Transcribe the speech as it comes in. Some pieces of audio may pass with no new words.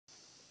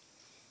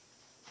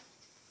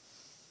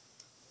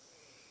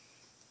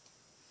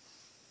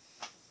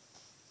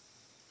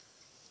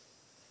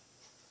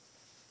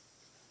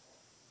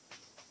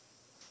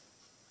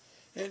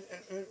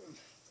And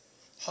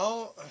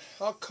how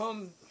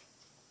come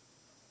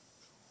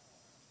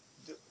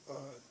uh,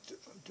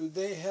 do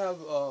they have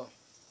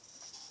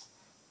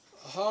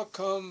how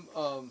come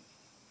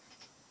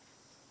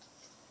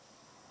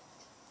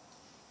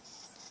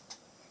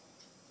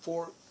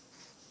for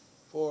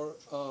for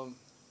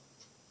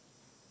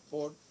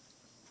for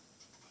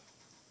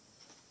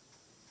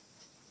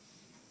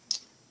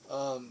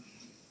um,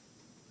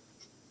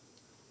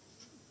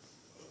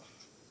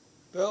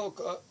 Bel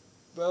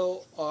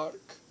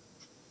Belark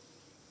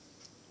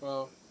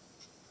uh,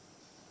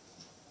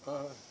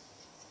 uh,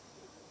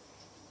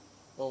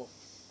 oh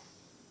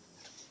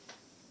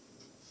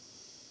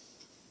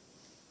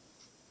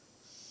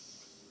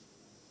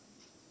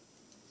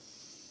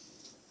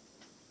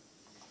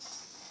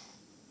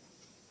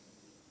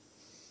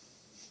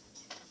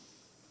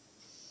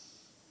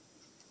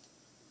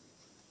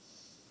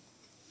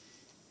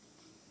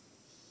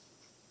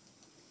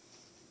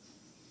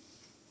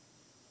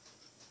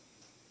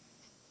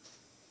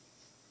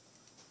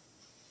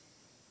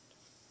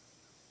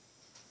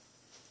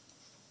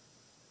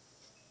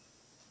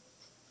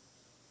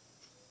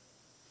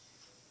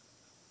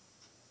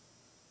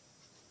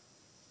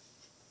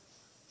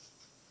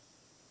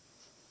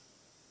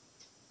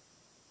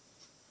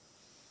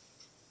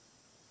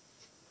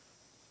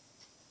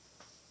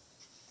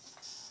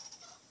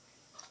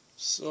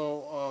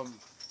so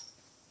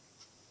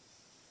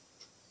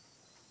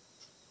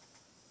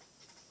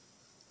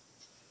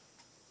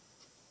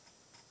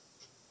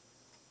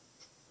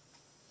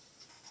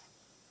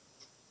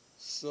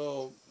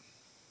so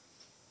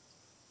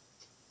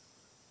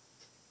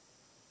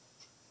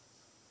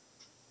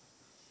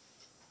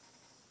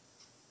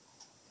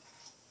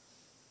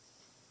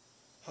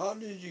how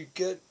did you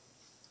get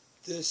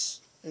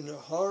this in a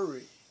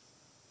hurry?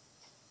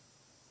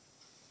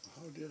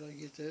 How did I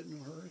get that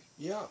in a hurry?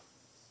 Yeah.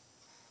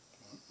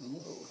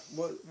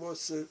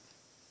 What's it?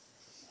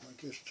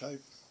 I just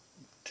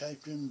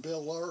typed in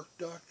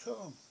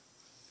belark.com.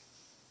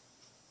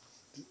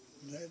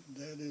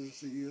 That is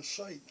the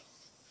site.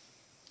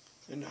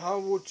 And how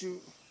would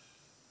you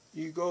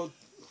go?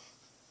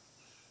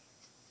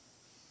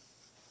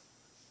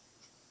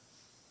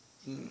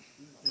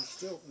 It's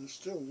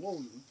still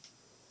loading.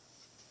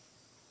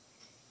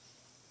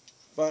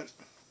 But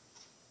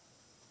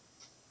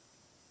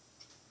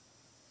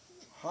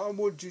how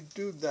would you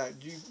do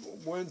that? You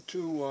went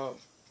to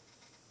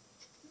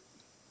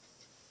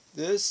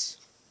this?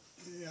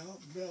 Yeah,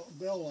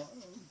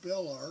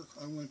 Belark.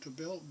 I went to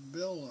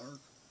Belark,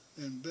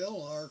 and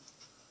Belark.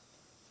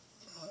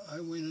 I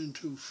went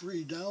into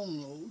free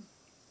download,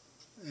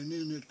 and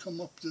then it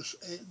come up this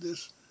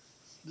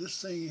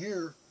thing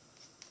here.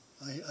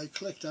 I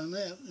clicked on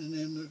that, and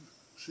then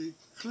see,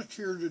 click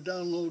here to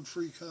download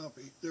free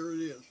copy. There it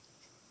is.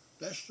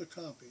 That's the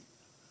copy.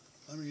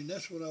 I mean,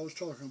 that's what I was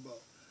talking about.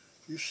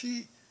 You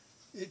see,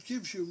 it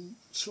gives you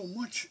so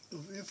much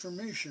of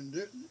information.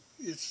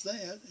 It's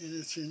that, and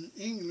it's in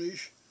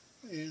English,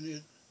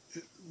 and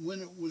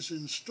when it was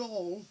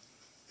installed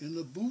in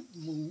the boot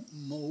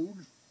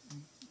mode,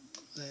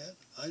 that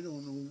I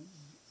don't know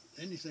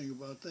anything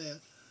about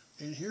that.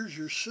 And here's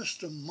your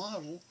system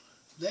model.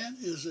 That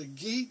is a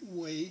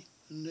gateway,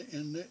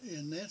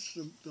 and that's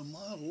the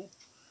model.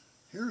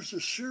 Here's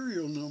the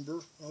serial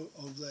number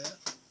of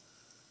that.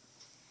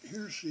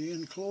 Here's the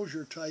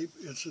enclosure type.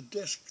 It's a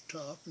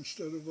desktop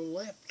instead of a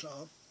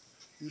laptop.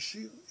 You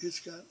see, it's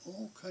got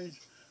all kinds.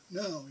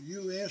 Now,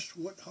 you asked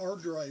what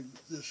hard drive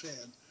this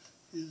had.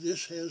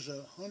 This has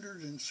a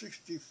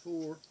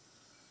 164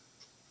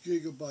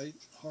 gigabyte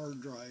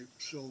hard drive.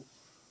 So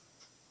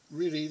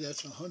really,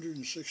 that's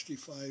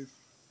 165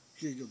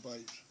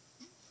 gigabytes.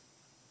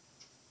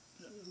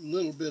 A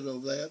little bit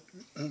of that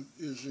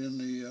is in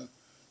the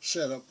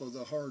setup of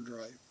the hard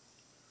drive.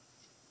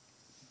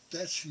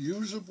 That's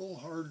usable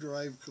hard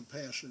drive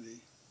capacity.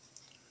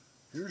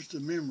 Here's the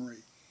memory.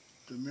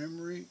 The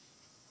memory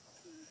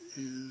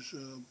is,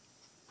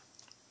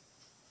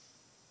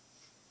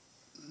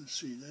 let's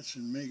see, that's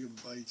in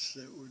megabytes.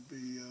 That would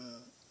be,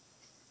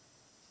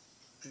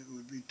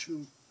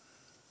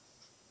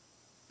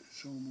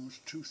 it's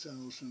almost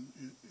 2,000.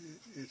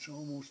 It's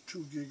almost 2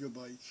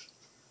 gigabytes.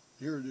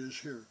 Here it is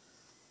here.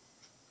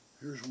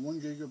 Here's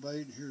 1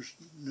 gigabyte, here's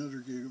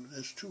another gigabyte.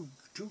 That's two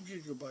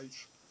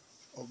gigabytes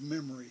of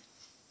memory.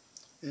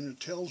 And it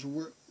tells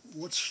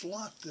what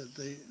slot that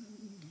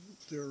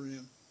they're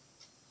in.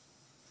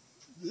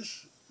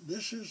 This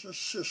is a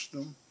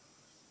system,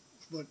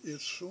 but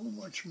it's so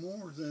much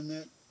more than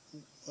that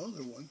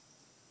other one.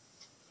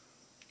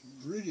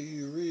 Really,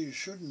 you really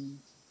shouldn't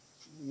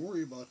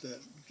worry about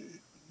that.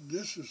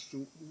 This is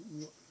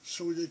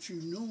so that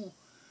you know,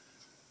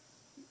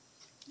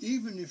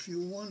 even if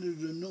you wanted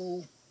to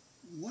know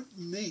what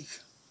make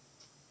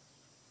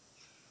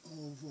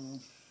of,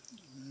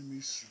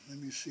 let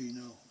me see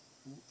now.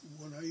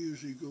 What I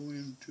usually go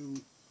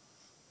into,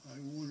 I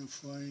want to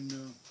find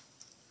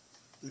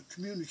the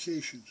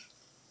communications.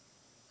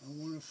 I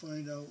want to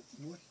find out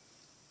what.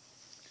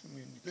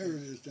 There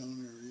it is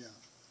down there, yeah.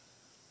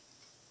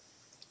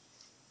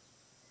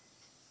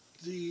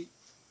 The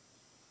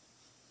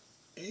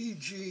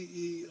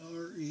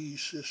AGERE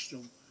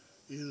system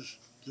is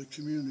the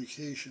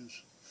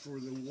communications for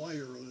the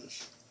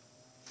wireless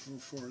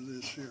for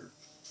this here.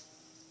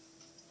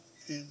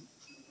 And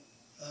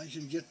I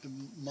can get the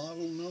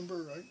model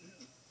number, I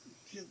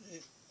get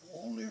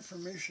all the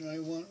information I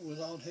want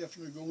without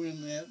having to go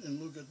in that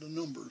and look at the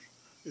numbers.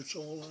 It's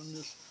all on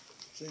this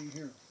thing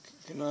here.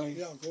 Can I?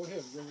 Yeah, go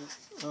ahead.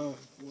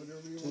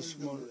 Whatever you want to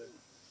do with it.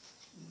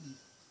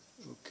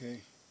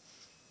 Okay.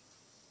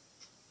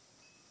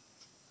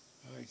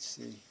 I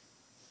see.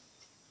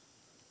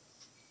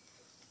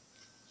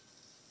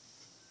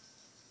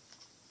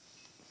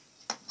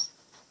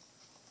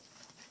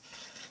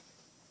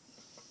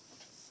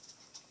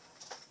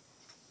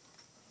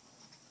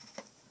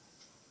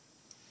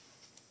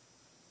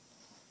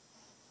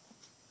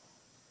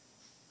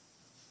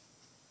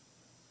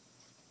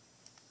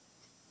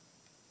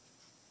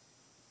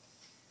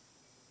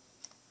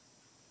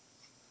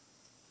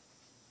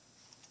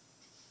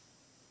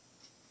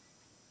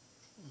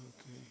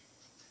 Okay.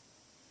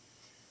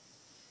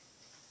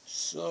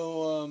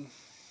 So,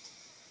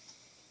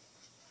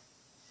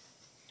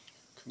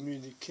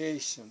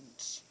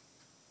 communications,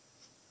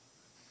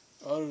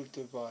 other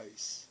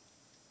device.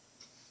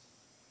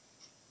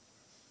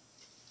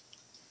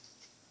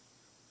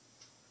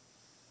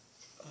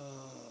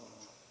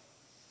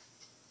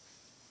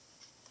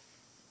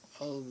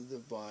 Other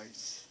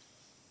device.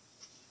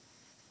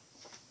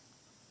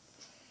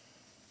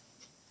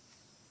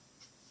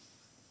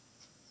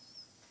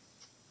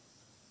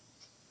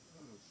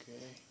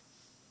 Okay.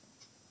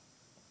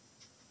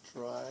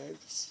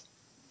 Drives.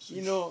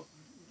 You know,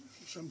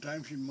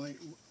 sometimes you might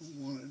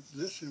want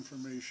this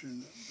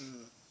information,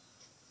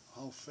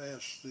 how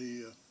fast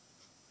this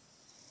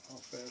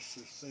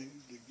thing,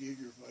 the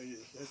gigabyte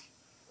is. That's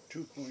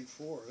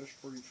 2.4. That's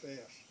pretty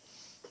fast.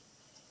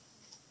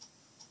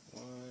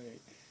 right.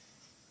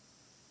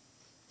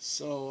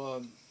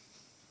 So,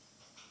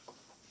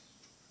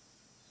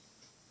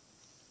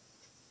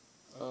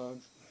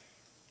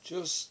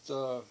 just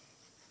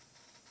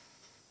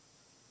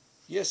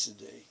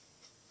yesterday,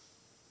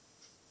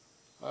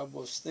 I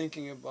was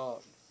thinking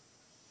about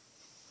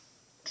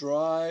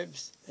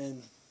drives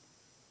and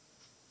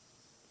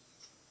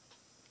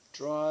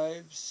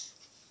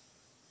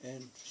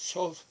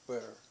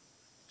software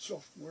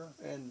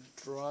and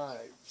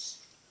drives.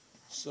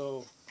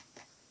 So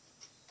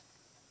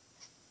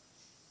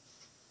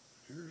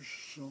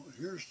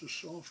here's the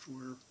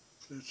software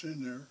that's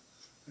in there,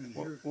 and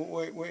here.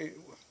 Wait.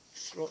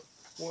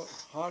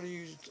 How do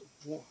you?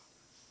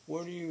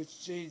 Where do you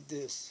see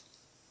this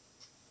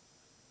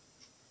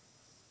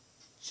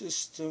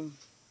system?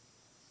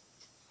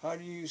 How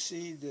do you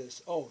see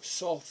this? Oh,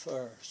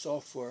 software.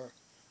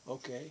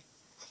 Okay.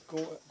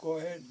 Go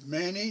ahead.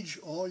 Manage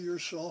all your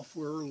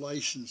software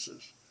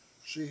licenses.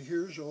 See,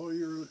 here's all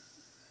your.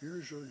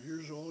 You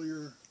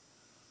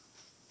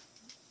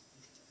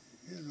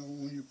know,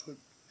 when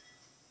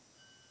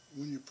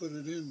you put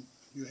it in,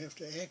 you have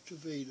to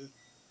activate it.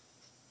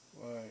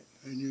 Right.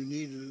 And you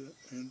need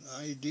an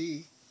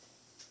ID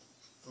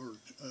or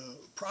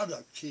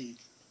product key.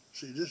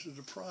 See, this is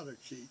the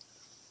product key.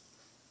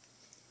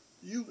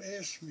 You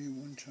asked me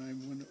one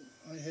time when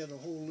I had a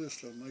whole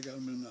list of them. I got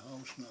them in the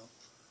house now.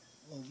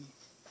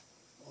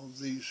 Of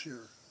these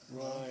here.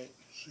 Right.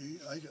 See,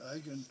 I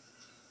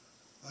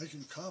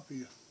can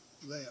copy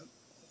that,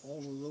 all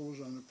of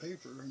those on the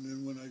paper, and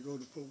then when I go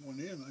to put one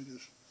in, I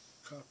just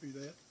copy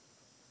that,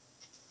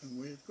 and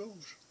away it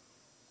goes.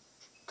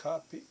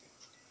 Copy.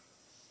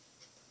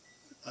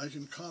 I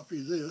can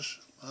copy this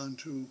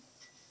onto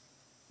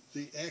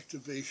the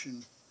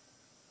activation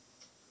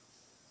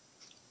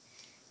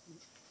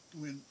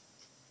when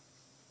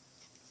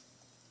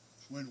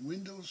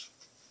Windows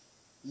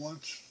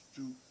wants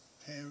to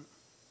have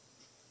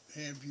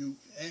you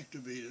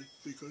activate it,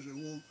 because it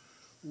won't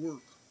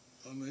work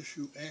unless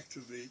you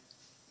activate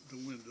the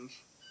Windows.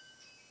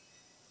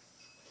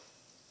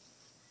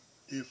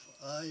 If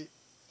I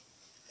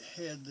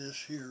had this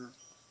here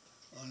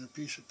on a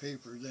piece of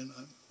paper, then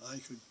I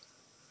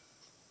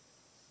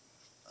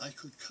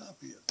could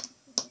copy it.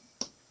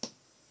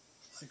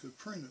 I could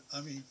print it.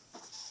 I mean,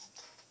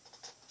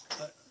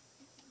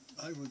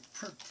 I would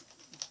print.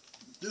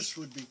 This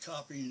would be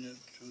copying it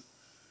to.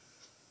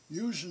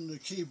 Using the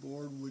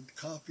keyboard would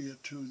copy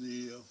it to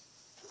the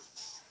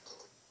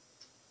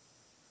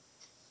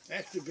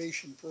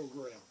activation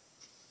program.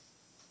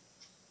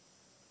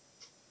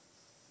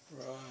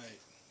 Right.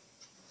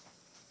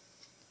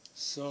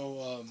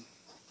 So,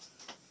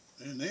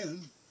 and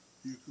then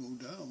you go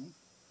down,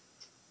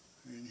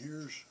 and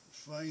here's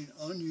find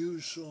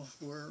unused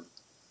software.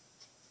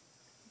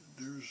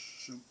 There's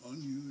some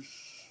unused,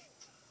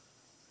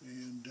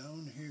 and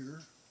down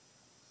here,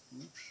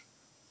 oops.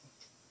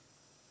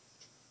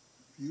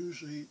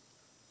 Usually,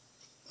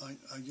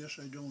 I guess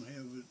I don't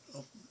have it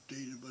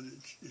updated, but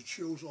it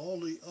shows all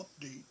the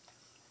update.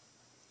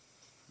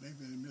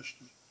 Maybe I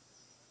missed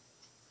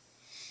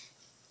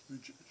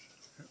it.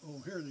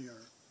 Oh, here they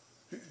are.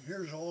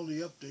 Here's all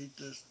the update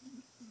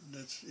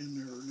that's in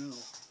there now.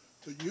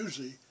 But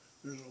usually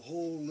there's a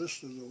whole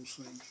list of those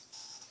things.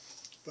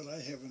 But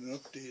I haven't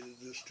updated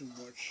this too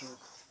much, so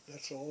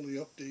that's all the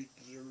update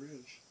there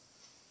is.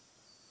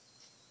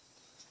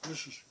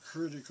 This is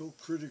critical,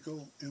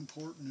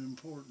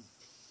 important.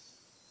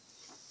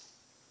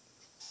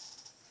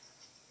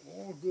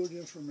 All good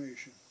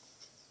information.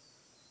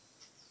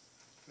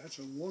 That's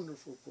a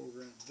wonderful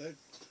program. That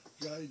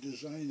guy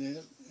designed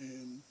that,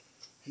 and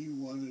he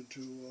wanted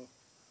to,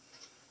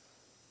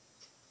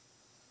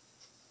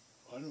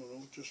 I don't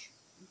know, just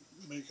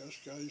make us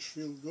guys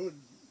feel good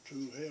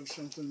to have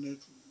something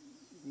that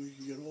we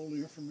can get all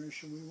the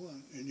information we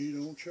want. And he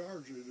don't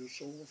charge it.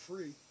 It's all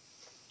free.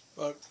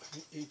 But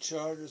he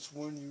charges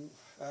when you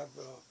have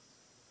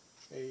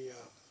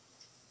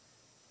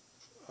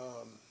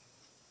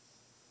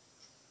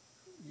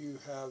you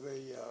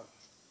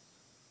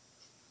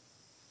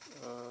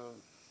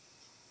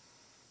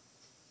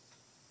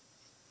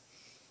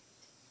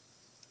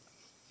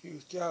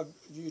have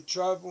you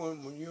charge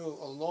when you're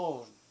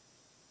alone,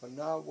 but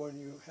not when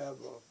you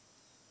have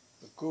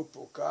a group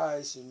of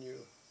guys and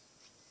you're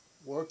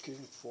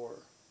working for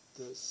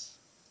this.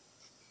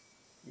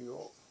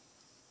 You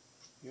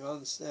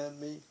understand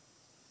me?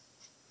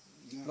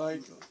 Yeah.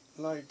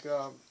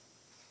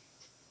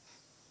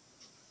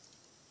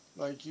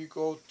 Like you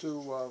go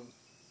to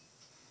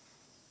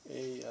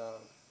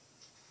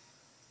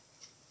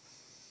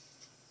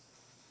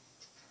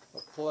a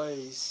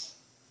place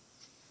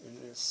and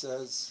it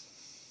says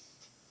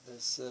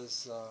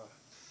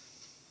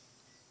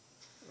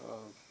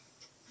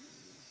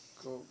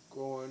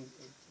go in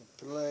a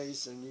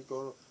place and you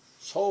go to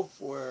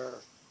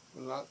software,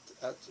 not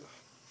at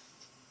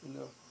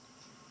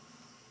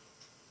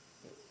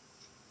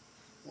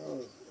a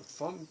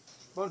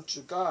bunch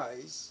of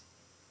guys,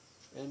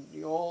 and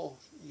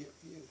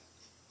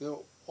they're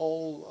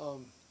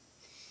all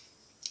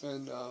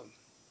and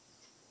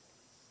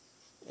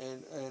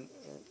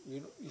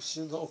you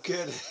still don't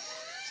get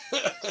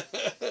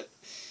it,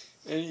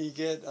 and you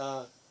get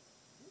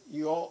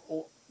you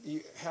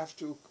have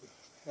to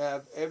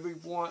have every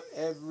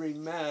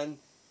man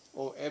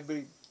or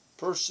every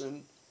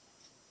person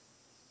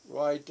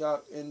write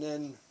out and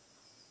then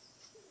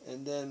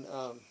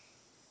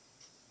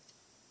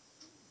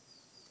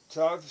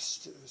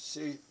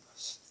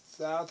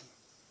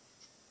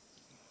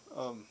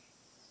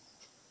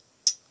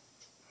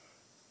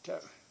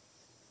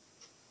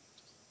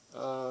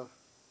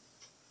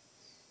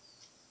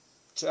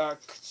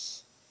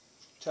tax.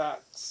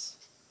 Tax?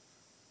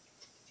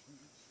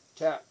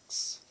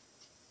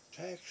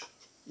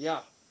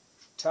 Yeah,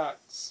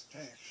 tax.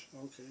 Tax,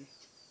 okay.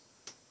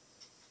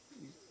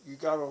 You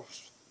gotta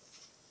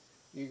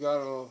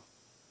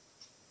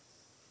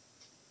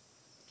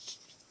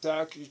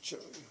tax each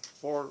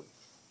for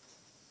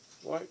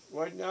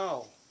right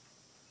now,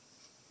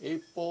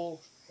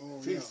 April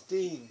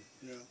 15.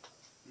 Yeah.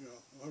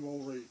 I've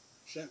already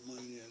sent mine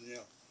in,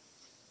 yeah.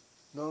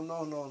 No.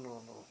 No?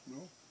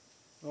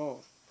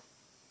 No.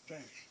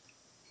 Tax.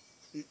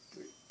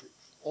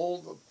 All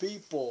the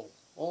people.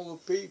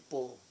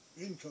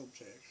 Income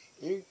tax.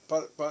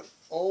 But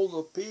all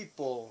the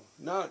people,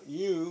 not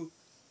you.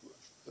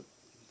 A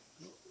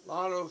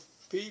lot of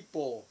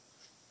people.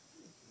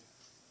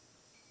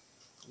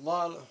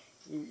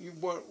 You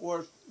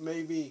work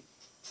maybe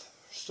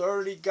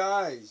 30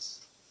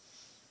 guys.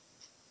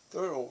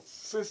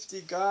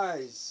 50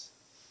 guys.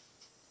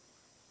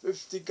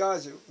 50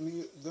 guys.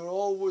 They're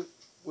all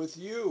with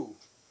you.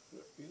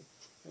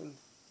 And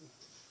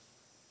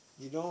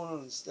you don't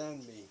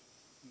understand me.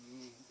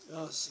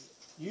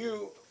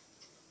 You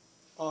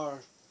are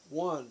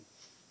one.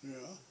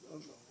 Yeah.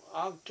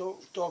 I'm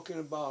talking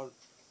about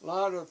a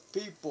lot of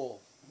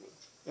people,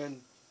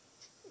 and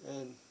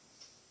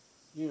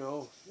you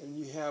know, and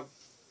you have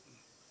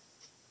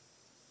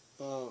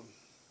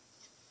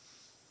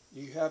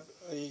you have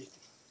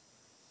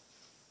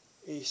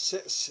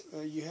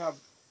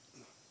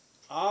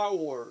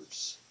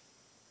hours,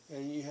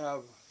 and you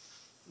have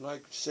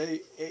like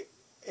say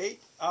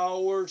 8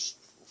 hours,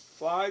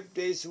 5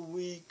 days a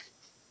week,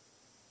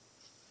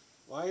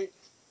 right?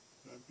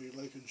 That'd be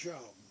like a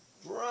job.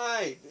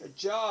 Right, a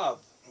job.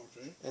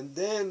 Okay. And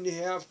then you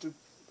have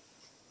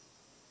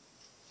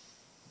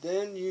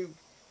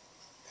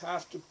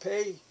to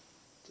pay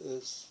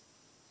this.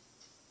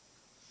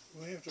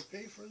 We have to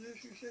pay for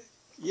this, you say?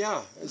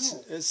 Yeah,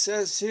 it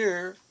says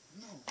here.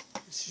 No.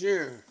 It's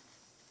here.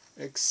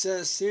 It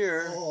says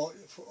here. Oh,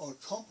 for a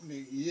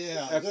company,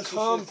 yeah. A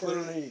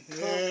company.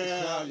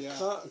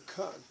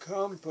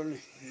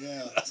 Company.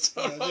 Yeah. That's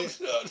what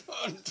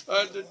I'm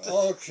trying to do.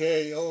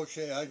 Okay,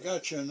 I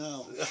got you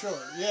now. Sure,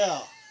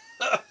 yeah.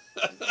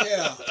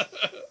 Yeah.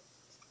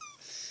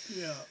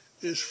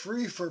 It's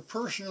free for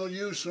personal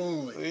use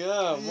only.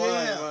 Yeah,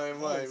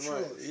 right.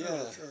 Sure.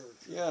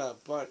 Yeah,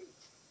 but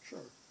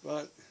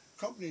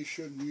companies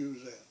shouldn't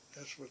use that.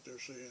 That's what they're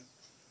saying.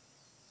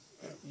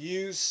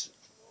 Use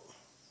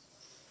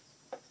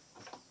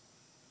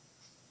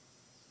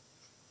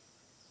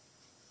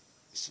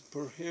is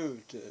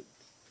prohibited.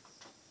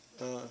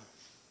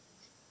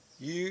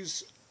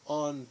 Use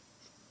on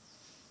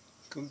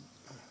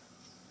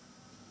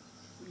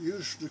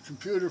use the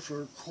computer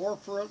for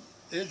corporate,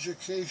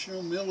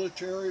 educational,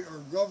 military,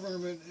 or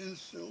government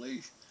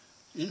installation.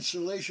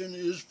 Installation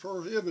is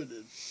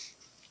prohibited.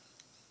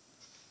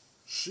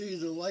 See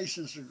the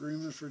license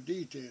agreement for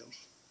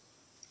details.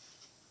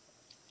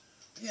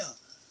 Yeah,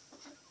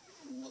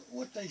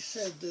 what they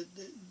said that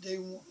they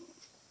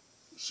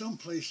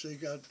someplace they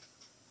got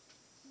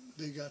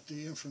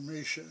the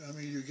information. I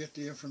mean, you get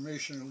the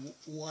information of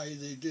why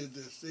they did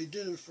this. They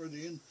did it for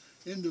the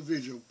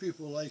individual,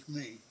 people like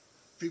me,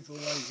 people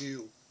like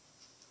you,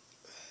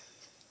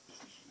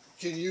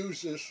 can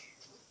use this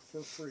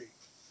for free.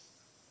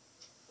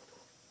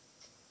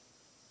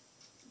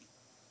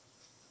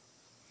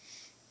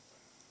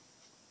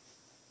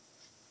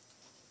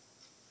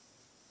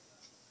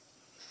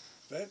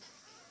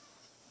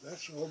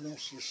 That's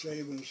almost the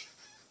same as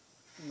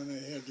when I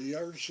had the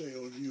yard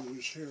sale and you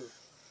was here.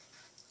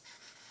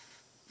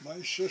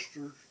 My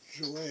sister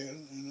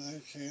Joanne and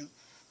I can't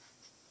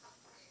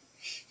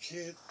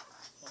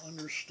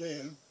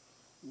understand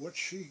what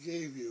she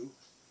gave you.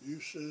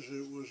 You says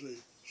it was a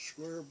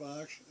square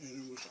box and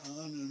it was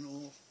on and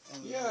off.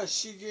 Yeah,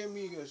 she gave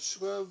me a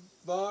square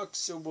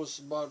box. It was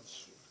about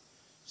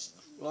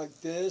like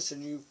this,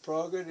 and you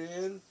plug it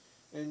in,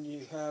 and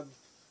you have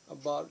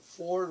about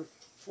four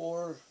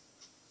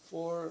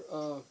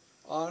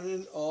on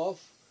and off,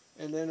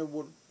 and then it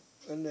would,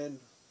 and then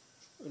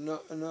and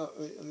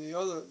the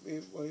other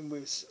when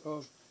was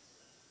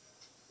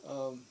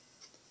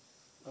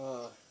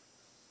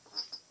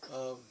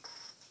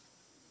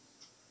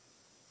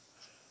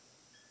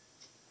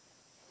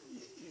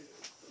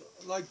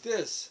like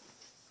this.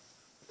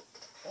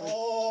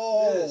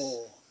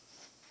 Oh,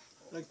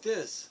 Like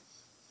this.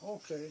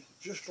 Okay,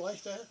 just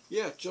like that?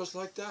 Yeah, just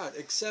like that.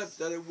 Except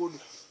that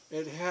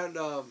it had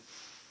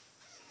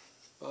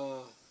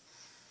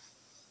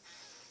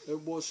it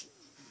was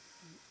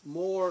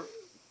more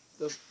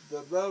the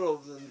metal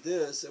than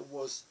this. It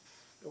was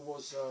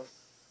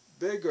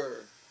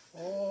bigger.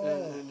 Oh.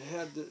 And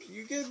had the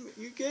you gave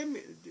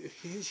me.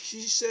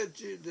 She said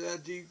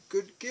that you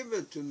could give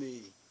it to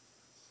me.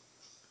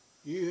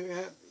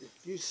 You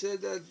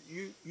said that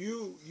you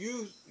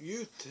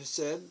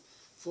said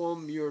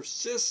from your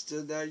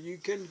sister that you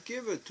can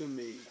give it to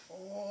me.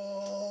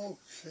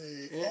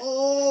 Okay.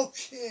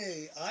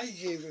 Okay. I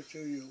gave it to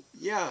you.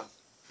 Yeah,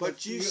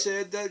 but you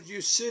said that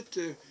you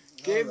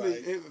gave me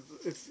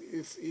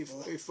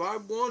if I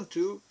want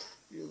to,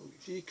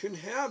 you can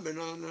have it.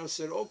 And I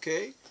said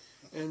okay,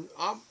 and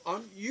I'm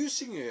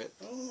using it.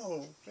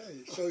 Oh,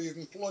 okay. So you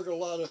can plug a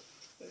lot of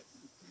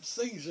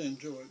things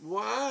into it.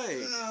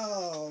 Why?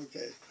 Oh,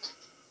 okay.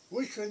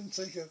 We couldn't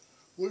think of.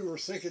 We were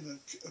thinking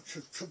a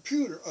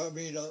computer. I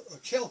mean, a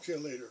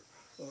calculator,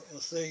 a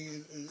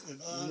thing.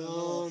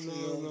 No.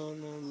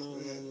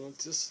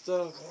 Just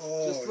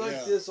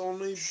like this,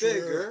 only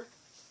bigger.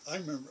 I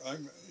remember. I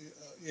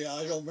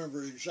don't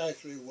remember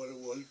exactly what it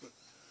was, but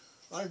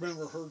I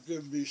remember her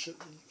giving me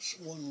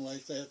one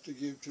like that to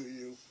give to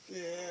you.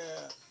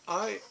 Yeah,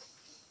 I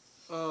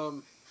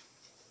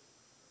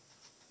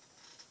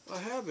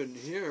have it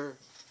here.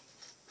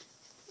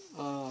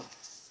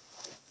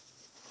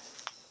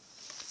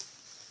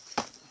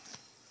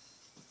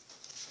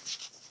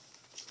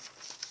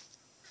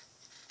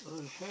 I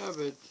have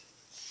it.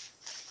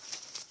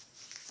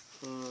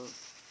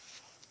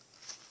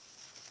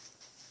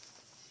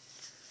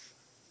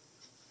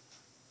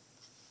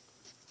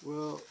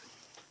 Well,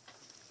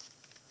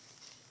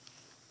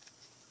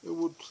 it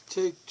would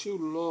take too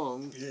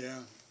long.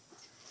 Yeah.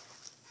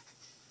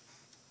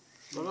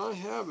 But I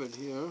have it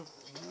here. Oh,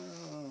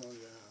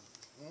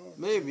 yeah. Okay.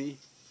 Maybe.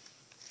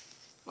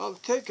 I'll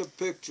take a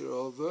picture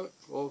of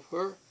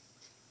her.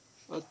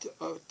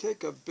 I'll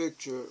take a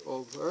picture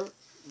of her.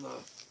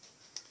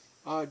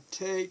 I'll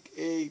take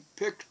a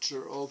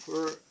picture of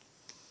her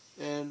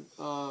and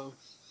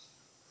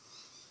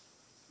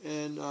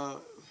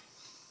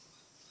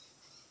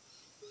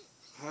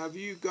have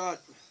you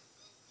got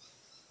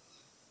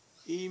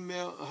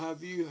email?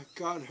 Have you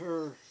got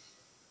her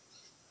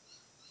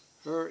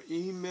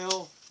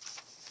email?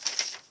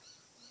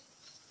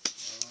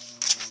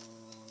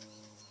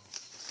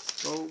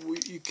 So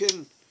you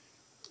can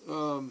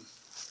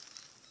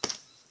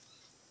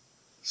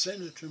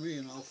send it to me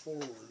and I'll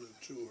forward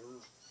it to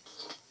her.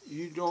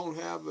 You don't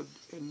have an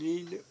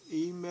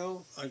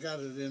email? I got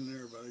it in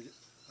there, but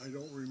I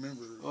don't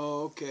remember.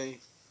 Oh, okay.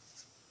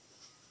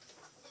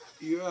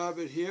 You have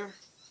it here?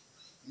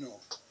 No.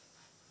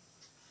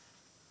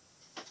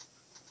 I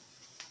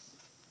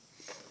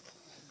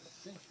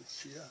think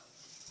it's, yeah.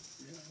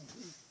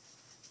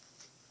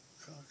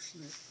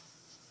 Coxsnip.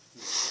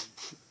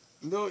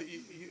 No,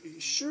 you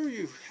sure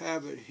you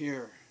have it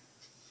here?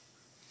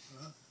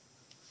 Huh?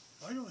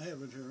 I don't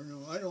have it here,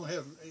 no. I don't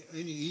have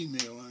any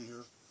email on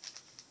here.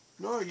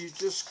 No, you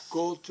just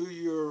go to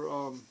your,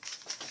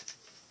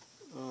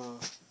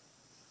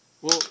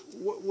 well,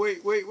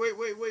 wait.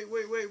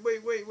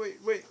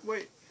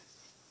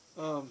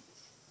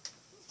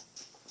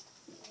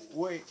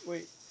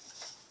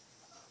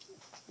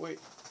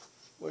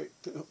 Wait,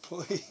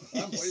 please.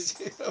 I'm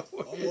waiting.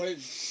 I'm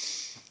waiting.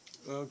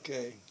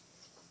 Okay.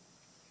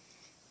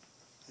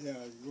 Yeah,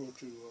 I go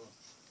to,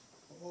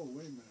 oh,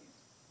 wait a minute.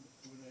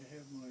 Would I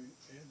have my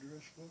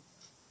address book?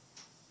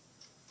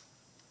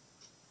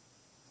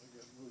 I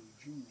got to go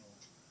to Juno.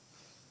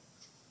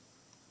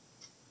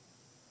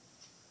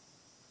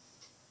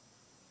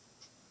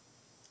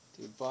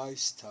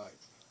 Device type.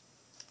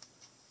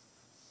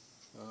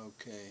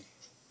 Okay.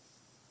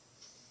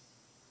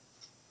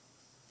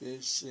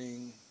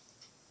 Fishing.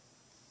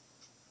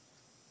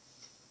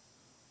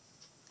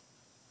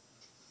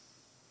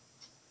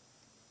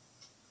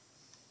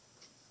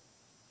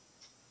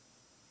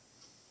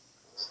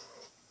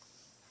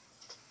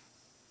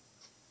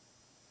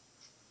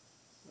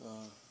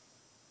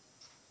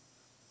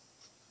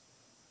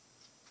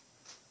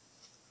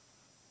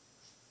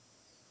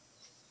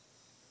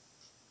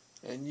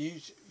 And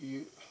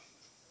you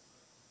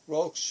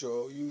rock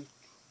show,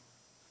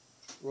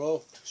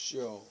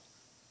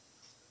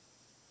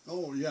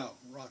 Oh, yeah,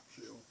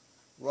 Rockville.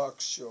 rock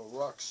show,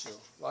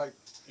 like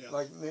Yeah.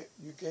 like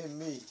you gave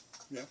me.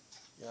 Yep.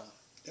 Yeah.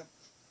 Yep.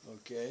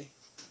 Okay.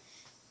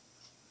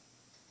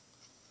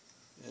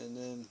 And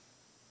then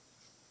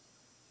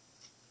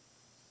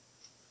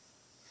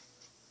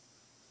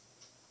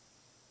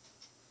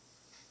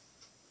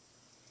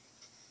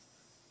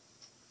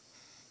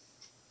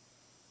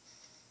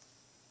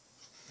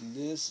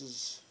this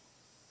is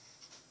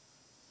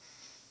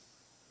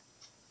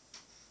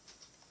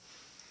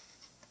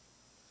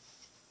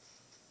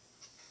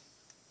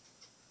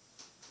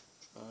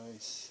I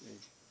see.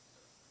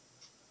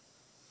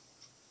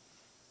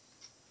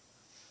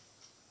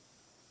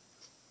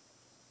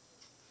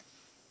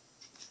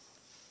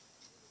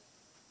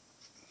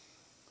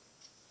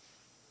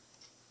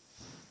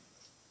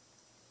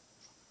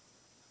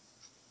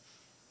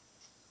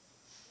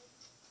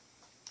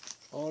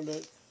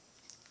 Audit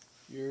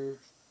your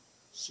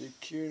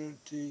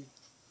security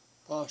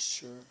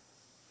posture.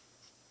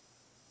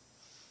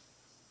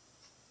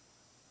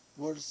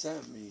 What does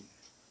that mean?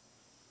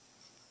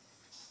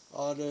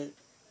 Audit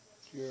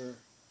your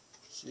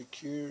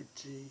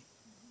security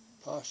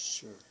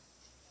posture.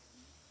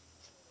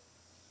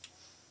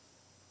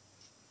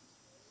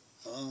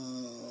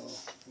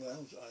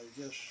 Well, I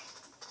guess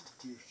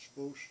you're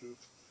supposed to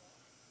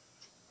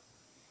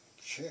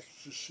check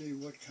to see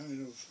what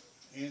kind of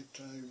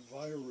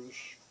antivirus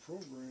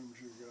programs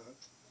you got.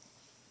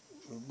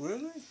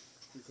 Really?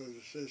 Because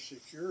it says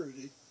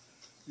security.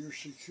 Your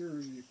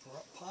security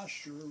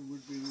posture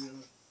would be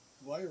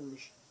a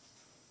virus.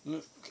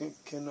 Look,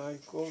 can I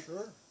go?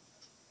 Sure.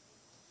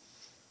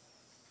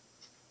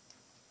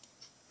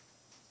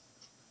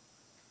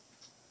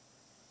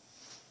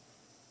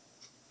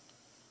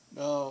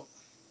 Now,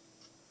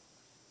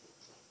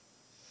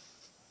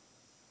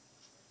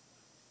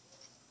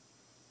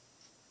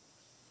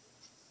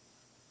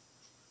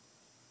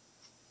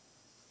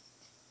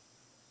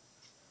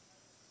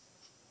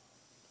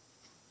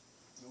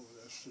 No,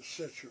 that's to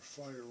set your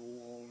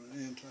firewall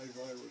and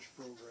antivirus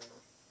program.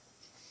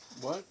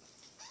 what?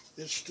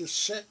 It's to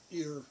set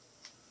your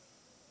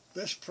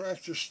best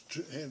practice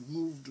to have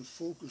moved to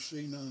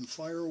focusing on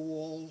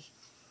firewalls,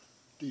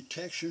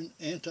 detection,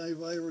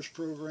 antivirus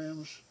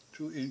programs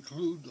to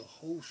include the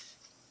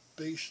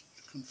host-based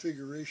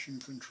configuration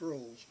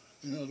controls.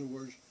 In other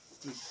words,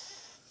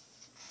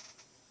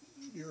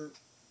 your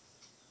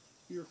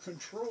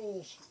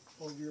controls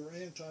of your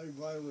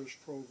antivirus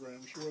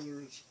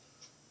programs,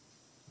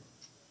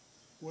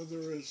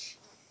 whether it's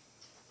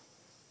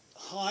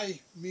high,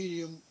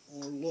 medium,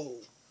 or low,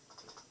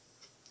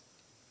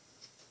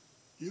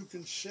 you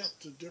can set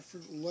to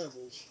different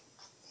levels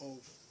of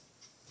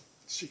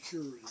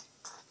security.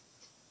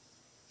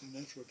 And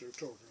that's what they're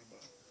talking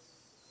about.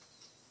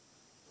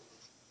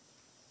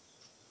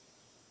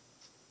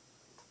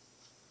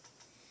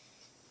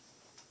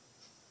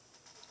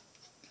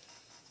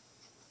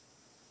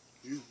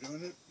 You've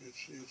done it.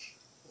 It's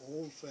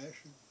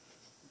old-fashioned.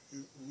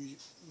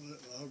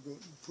 I'll go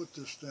put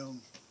this down.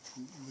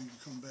 We can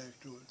come back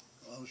to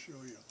it. I'll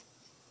show you.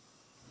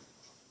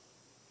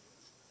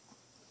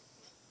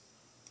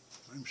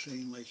 I'm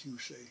saying like you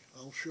say.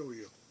 I'll show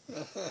you.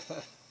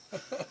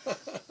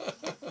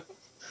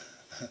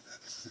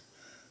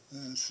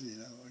 Let's see.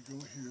 Now I go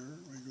here.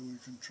 We go in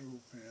Control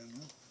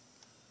Panel,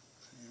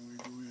 and we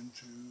go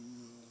into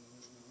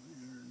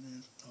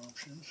Internet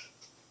Options,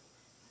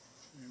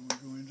 and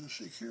we go into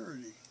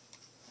Security.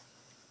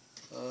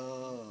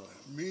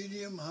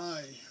 Medium,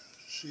 high.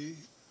 See,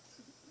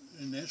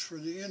 and that's for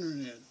the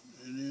internet.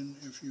 And then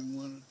if you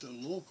want the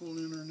local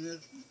internet,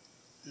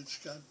 it's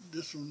got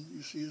this one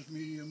you see is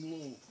medium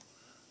low.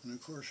 And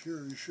of course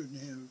here you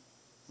shouldn't have,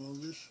 well,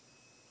 this,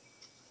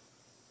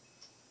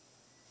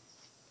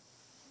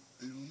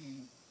 I don't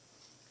know,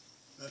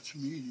 that's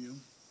medium.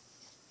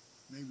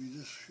 Maybe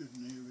this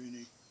shouldn't have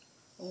any,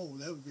 oh,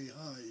 that would be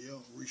high, yeah,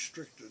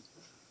 restricted.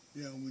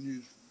 Yeah, when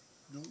you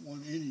don't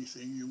want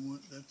anything, you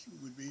want, that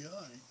would be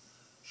high.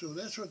 So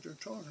that's what they're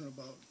talking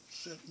about,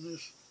 setting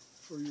this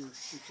for your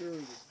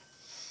security.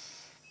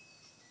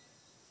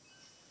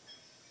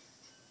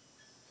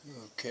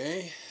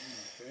 Okay.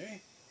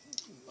 Okay.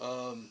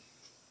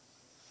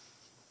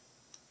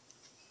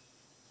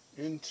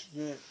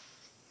 Internet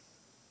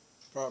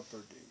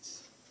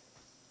properties,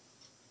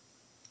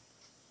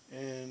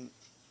 and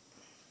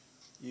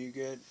you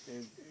get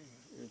it.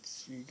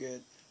 You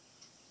get.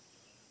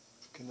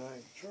 Can I?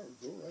 Sure,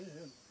 go right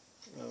ahead.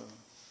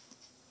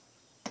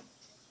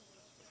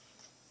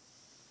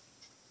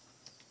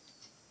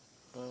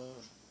 Uh,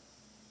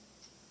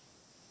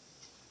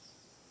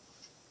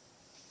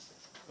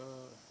 uh,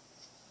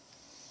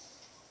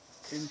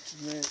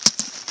 Internet.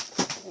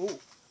 Oh,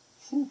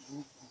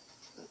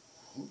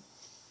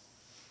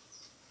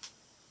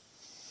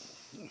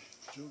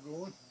 Still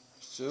going?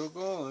 still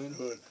going.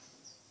 Good.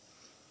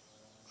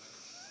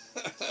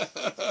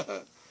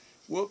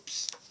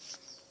 Whoops.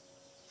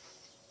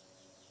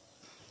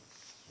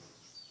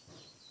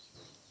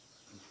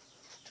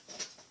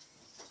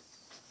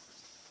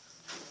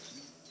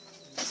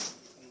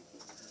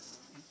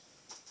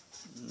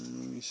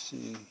 Let me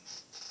see.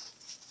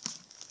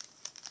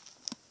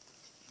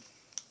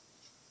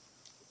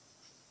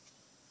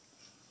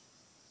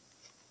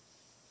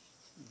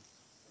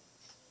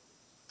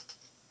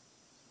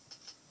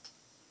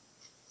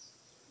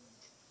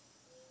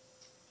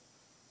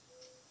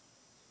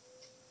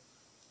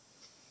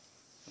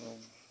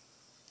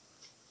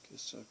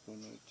 Guess I'll go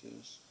like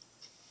this.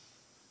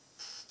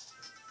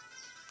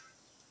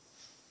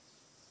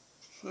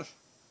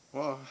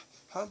 Well,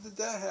 how did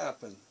that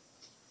happen?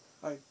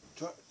 I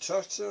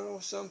touched it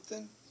or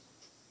something?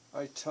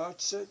 I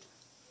touched it?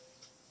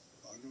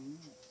 I don't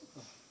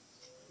know.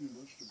 You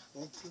must have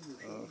bumped it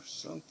or Or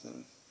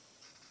something.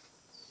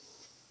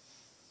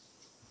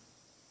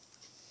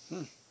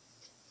 something.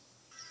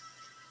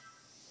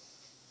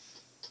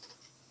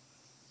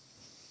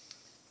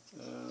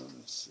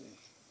 Let's see.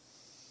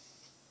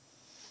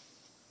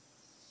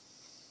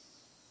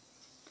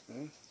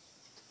 Okay.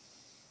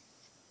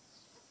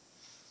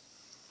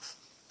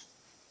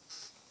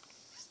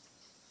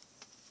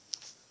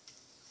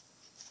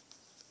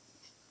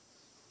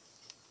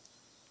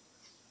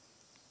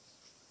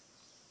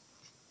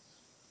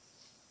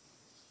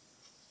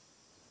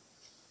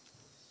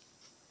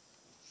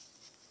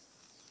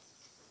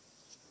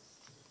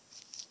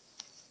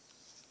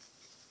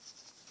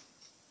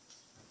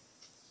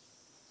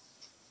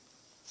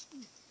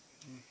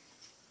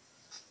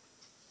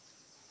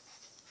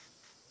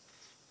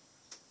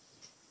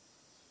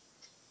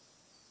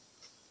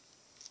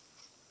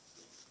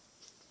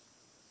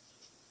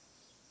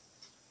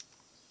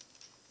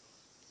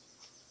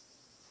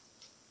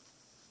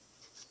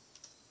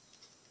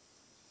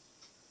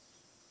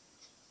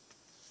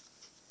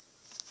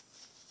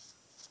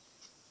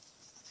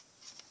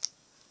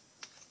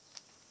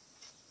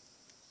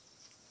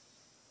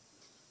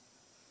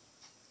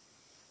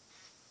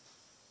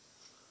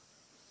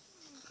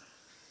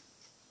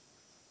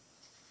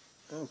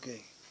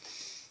 Okay.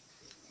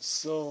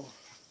 So,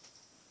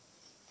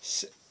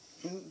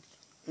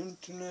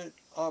 internet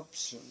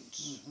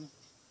options. Mm-hmm.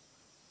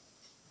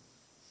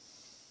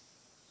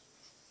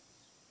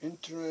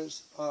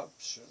 Internet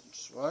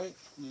options, right?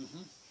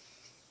 Mm-hmm.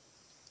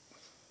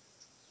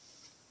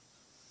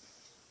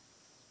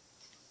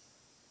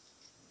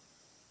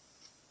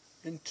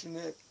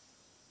 Internet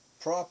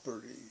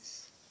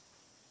properties.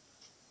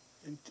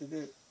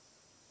 Internet.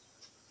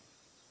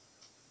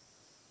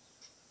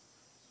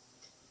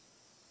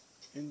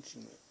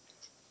 Internet.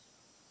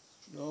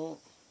 No.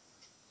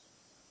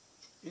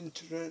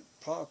 Internet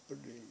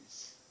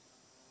properties.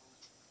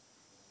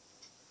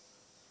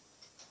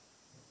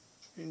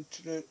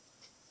 Internet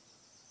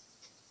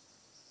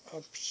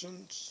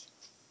options.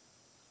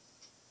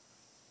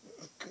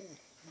 Okay.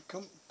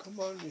 Come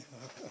on.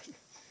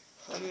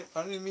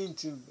 I didn't mean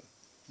to.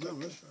 No,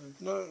 that's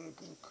right. No,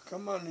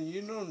 come on.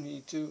 You don't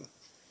need to.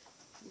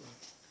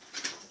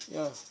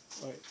 Yeah,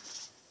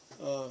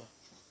 right.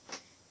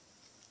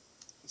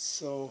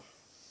 So,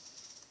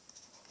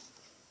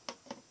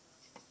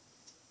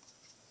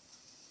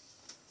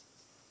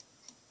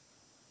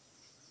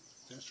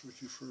 That's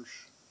what you first,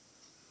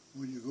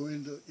 when you go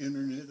into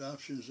internet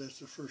options, that's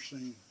the first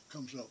thing that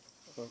comes up.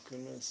 okay,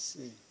 let's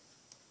see.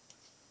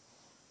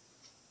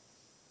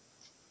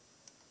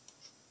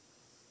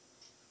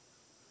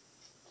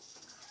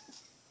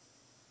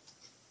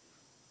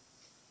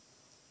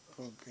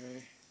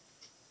 Okay.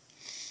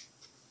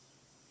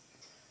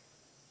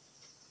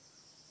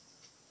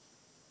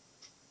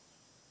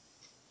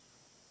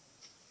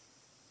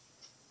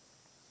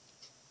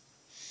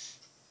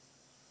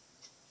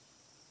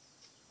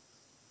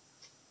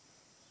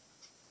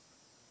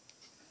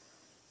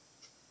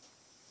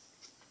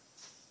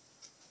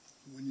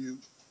 When you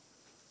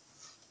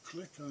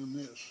click on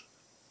this,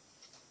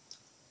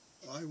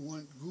 I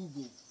want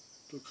Google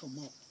to come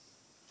up.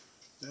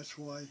 That's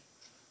why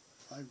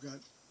I've got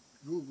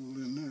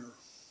Google in there.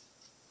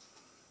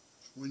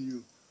 When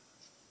you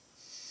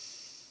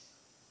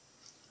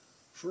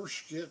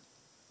first get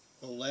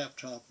a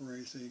laptop or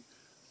anything,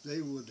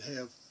 they would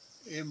have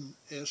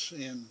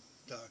MSN.com.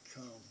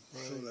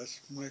 Right. So that's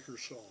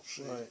Microsoft.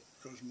 See? Right.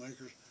 Because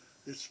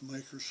it's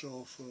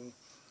Microsoft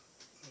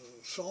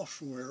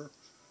software,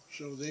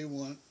 so they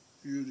want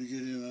you to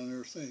get in on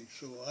their thing.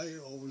 So I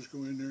always go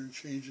in there and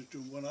change it to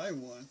what I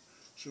want.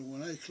 So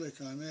when I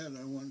click on that,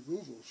 I want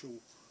Google. So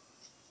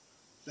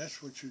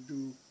that's what you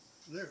do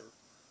there.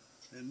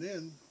 And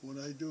then what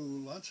I do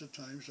lots of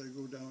times, I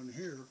go down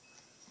here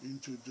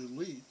into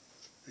delete,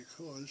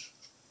 because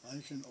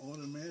I can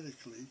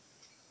automatically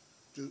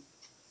do,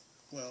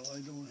 well, I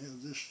don't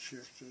have this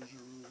checked as a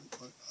rule,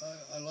 but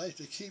I like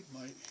to keep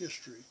my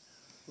history,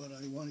 but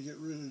I want to get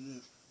rid of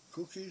the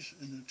cookies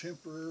and the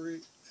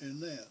temporary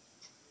and that.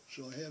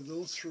 So I have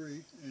those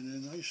three, and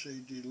then I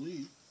say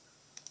delete,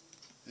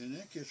 and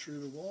that gets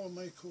rid of all of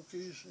my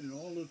cookies and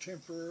all the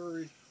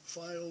temporary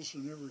files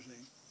and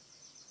everything.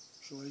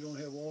 So I don't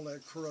have all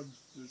that crud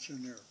that's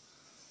in there.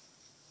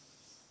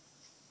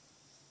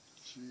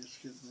 See, it's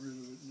getting rid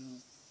of it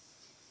now.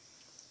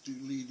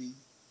 Deleting.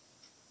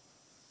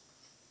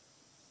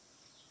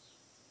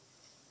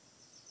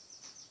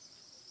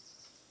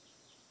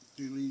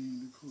 Deleting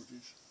the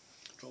cookies.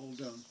 It's all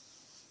done.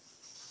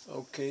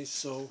 Okay,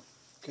 so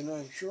can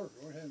I? Sure,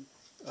 go ahead.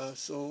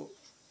 So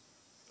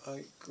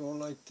I go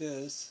like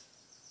this.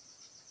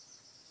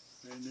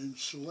 And then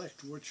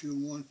select what you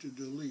want to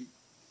delete.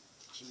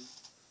 See?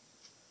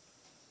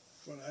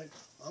 But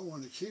I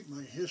want to keep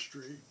my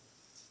history.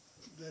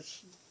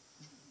 That's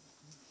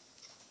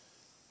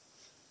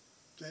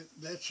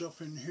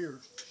up in here.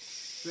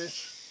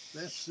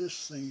 That's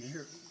this thing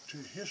here. To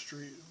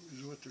history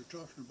is what they're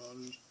talking about.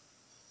 Is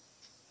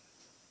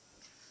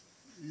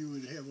you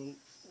would have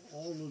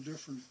all the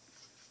different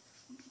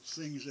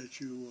things that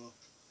you,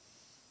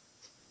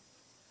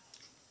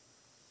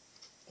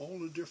 all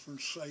the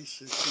different sites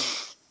that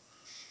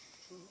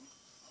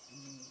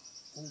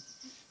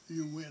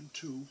you went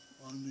to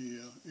on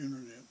the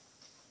internet.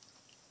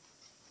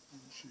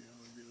 Let's see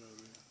how I get out of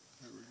there.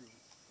 There we go.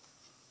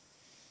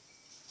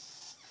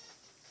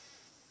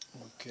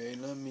 Okay,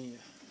 let me.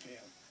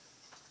 Yeah.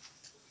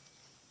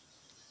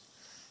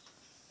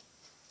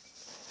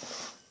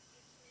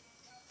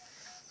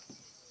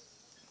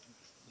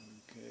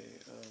 Okay.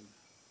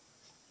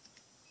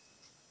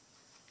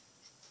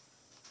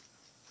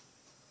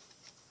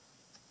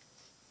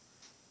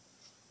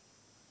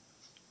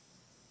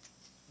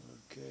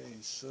 Okay,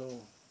 so.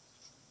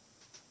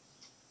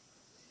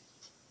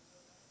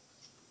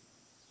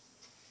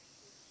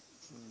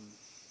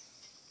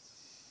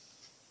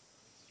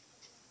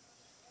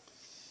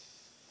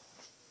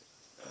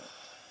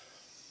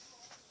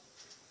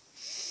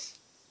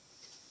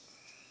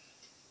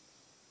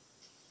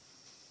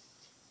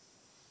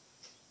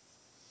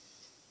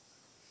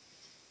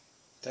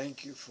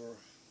 Thank you for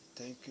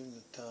taking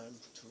the time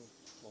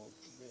for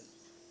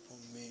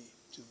me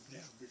to.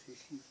 Yeah,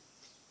 because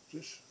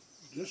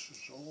this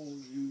is all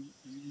you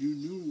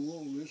knew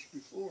all this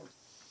before,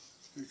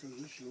 because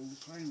this is old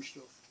time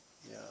stuff.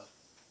 Yeah.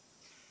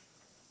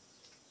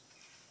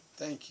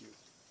 Thank you.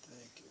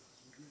 Thank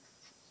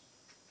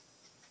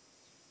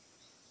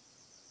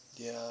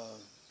you. Yeah,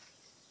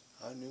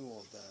 I knew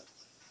all that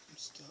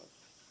stuff.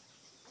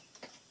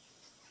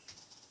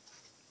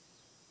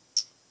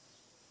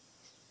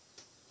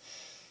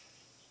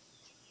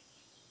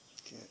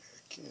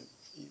 I can't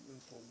even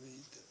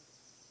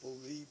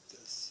believe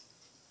this.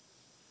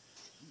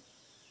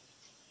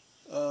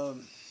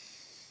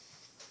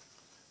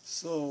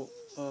 So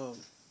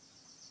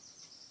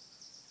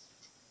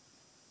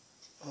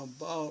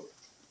about,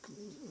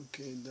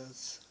 okay,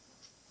 that's,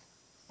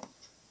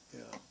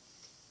 yeah.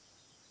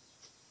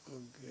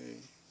 Okay,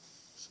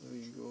 so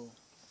you go.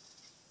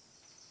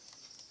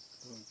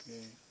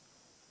 Okay,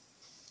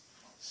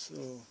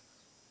 so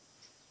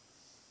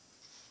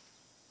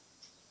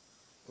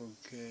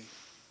okay,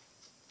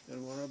 and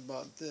what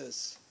about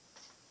this?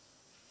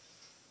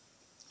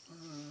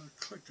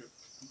 Click it.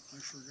 I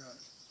forgot.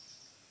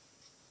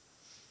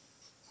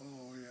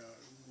 Oh yeah,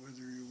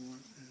 whether you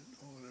want it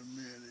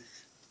automatic.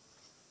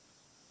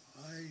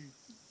 I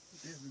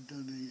haven't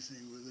done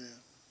anything with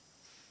that.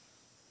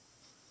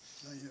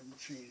 I haven't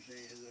changed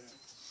any of that.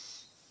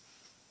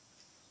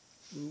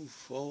 Move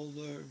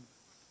folder,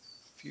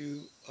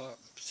 view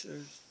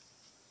options,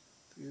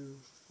 view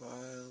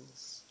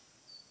files,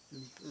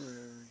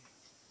 temporary,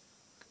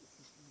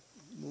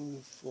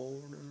 move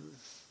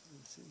folders.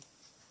 Let's see.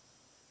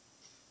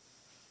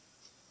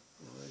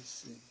 Oh, I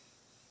see.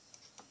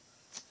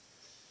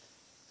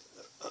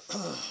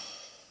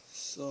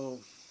 So,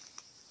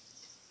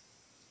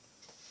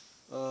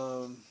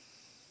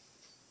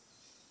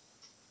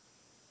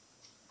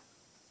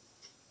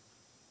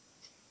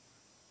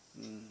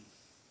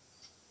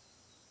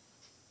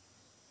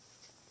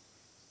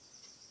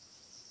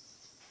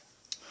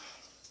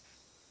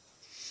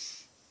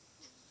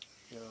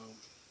 yeah.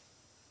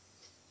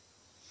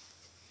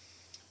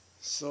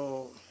 So,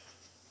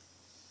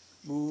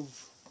 move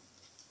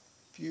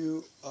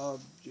few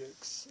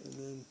objects and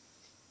then,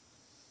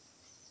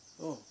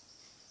 oh,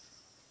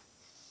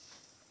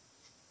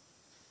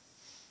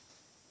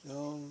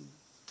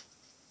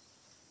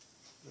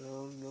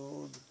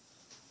 download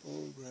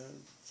program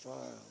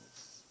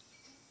files.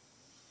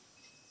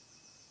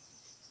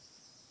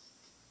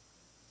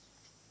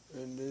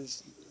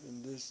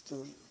 and this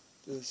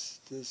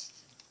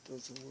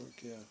doesn't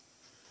work. Yeah.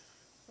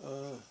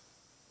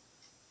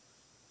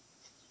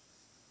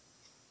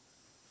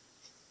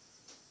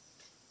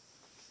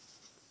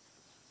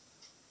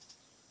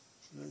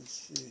 Let's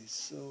see.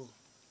 So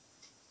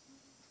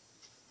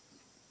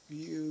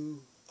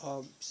view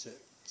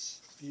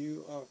objects, and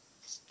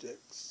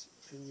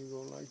you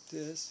go like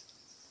this.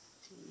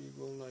 You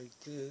go like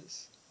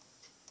this,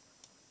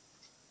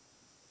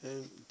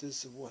 and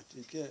this is what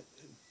you get.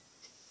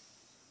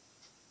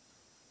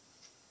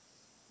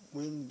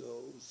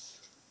 Windows,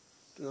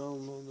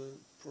 downloaded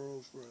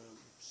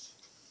programs.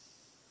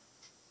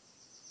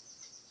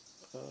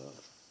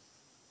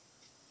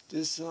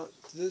 This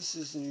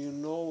is your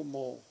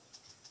normal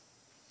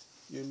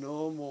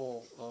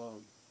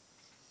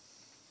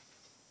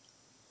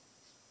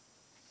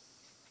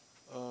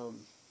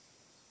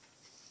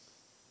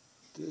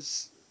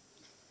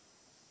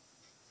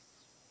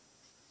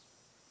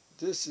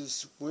this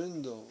is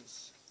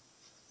Windows,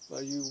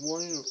 but you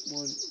want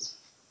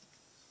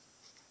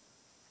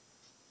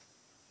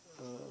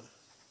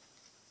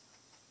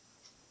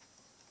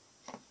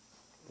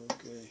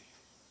okay.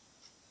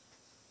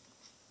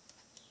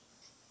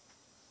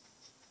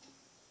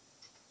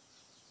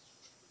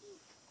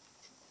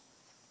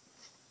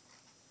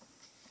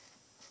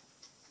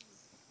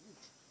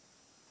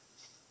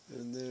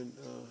 And then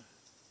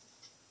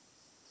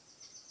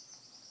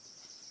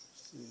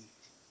see.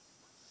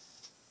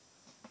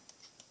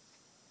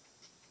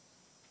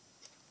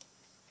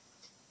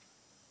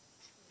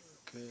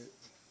 Okay.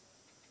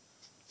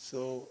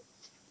 So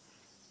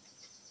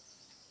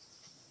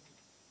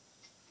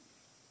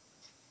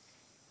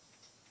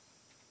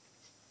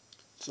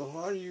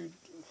how do you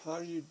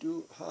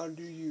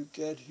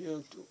get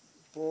here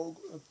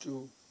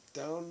to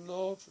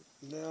download?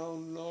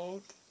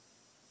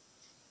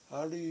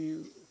 How do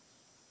you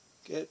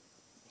get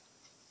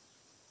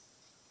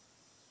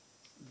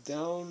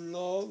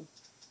download?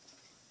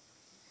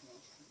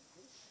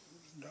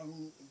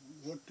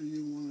 What do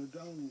you want to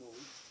download?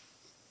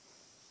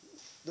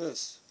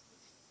 This.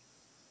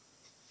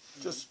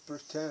 Just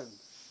pretend.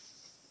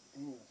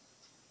 Oh.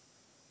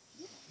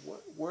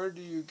 Where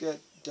do you get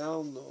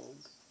download?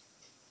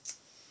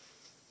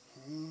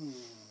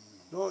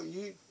 No, I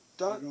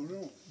don't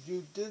know.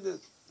 You did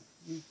it.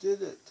 You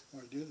did it.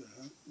 I did it,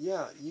 huh?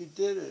 Yeah, you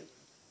did it.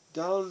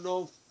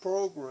 Download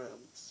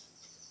programs.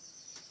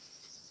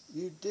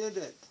 You did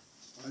it.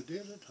 I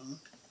did it, huh?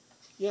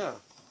 Yeah.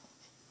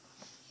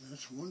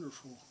 That's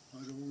wonderful.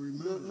 I don't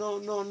remember.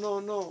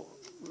 No.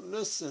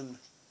 Listen.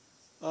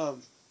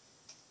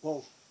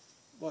 Well,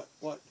 what?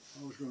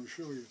 I was going to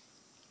show you.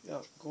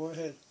 Yeah, go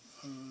ahead.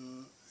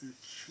 It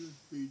should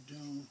be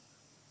down.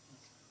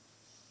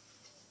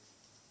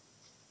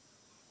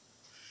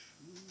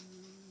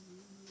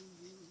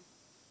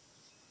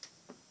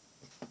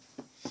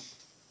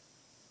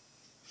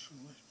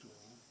 Select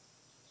all.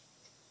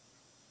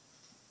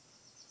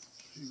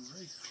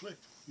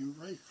 You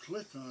right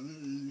click on it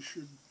and you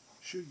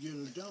should get a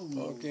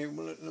download. Okay,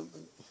 well,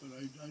 but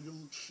I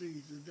don't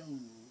see the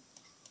download.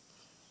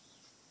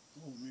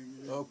 Oh,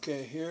 maybe.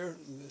 Okay, here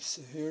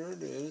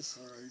it is.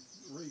 All right,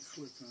 right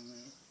click on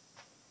that.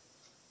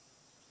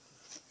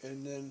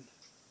 And then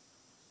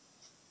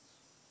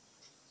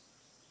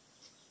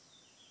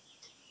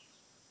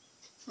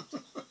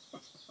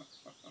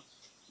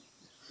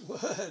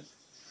what?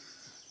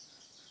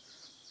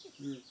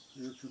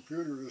 Your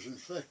computer is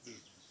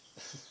infected.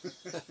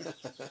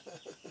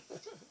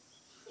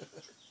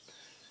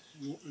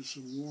 It's a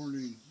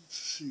warning,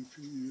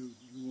 CPU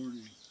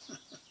warning.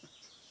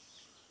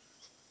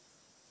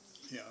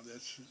 Yeah,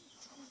 that's it.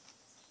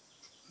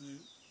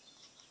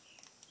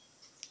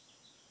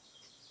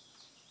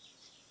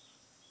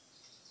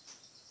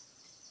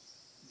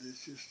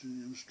 That's just an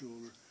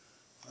installer.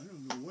 I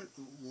don't know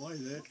why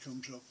that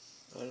comes up.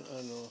 I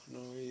don't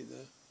know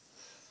either.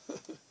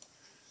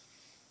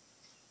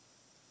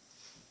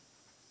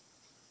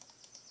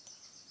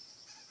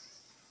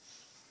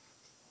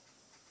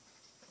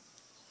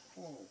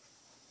 Oh,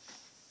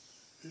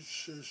 it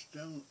says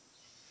to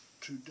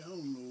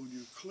download.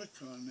 You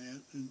click on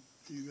that, and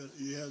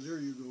there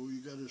you go. You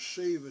got to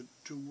save it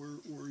to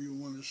where you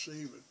want to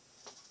save it.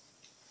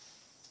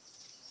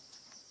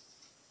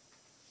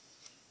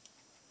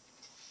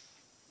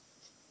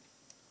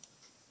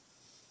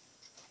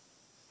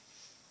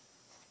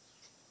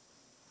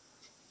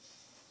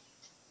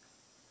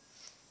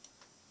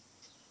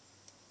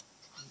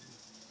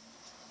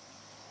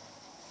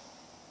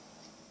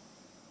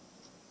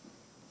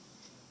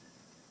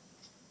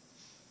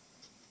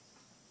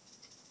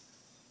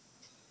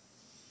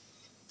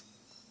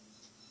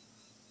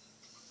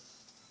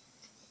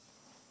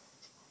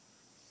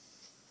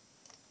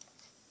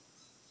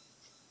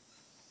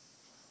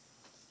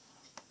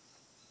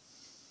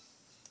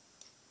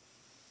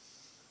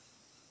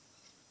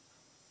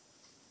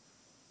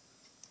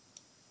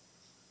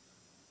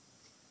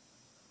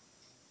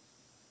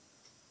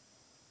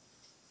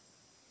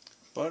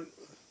 But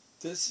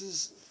this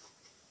is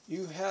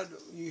you had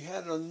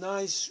a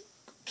nice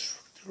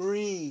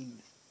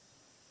screen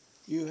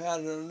you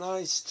had a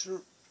nice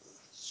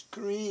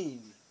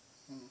screen,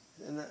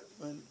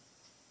 and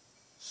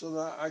so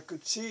that I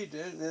could see it,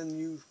 and then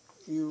you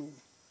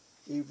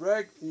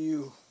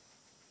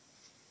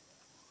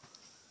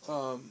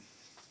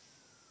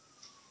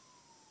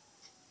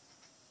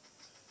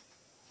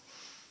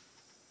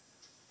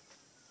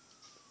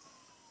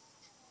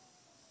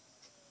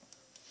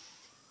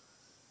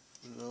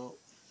no,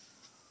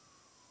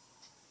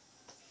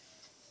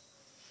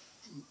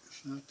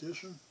 It's not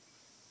this one?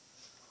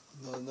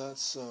 no,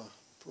 that's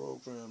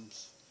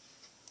programs.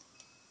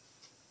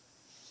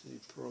 See,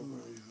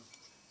 program. Oh,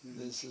 yeah.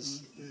 This It's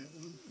is not that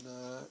one.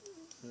 that,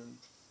 and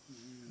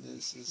Yeah,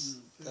 this it's is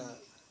not that.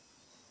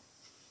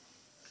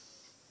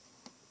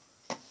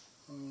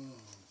 Oh,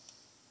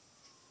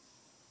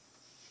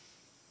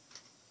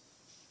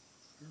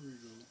 here we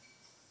go.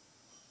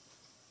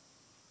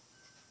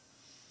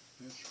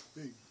 That's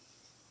big.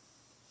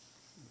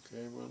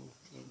 Okay, well,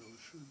 So it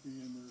should be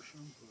in there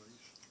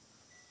someplace.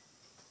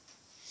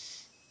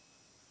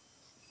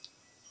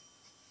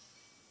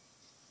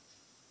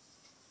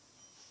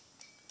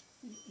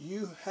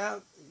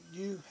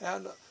 you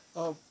had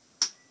a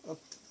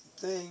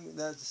thing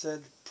that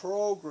said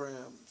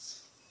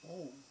programs.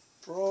 Oh,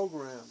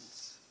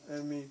 Programs. I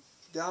mean,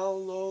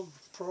 download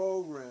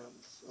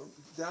programs.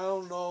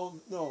 Download.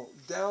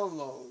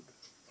 Download.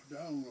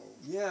 download.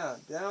 Yeah,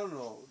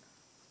 download.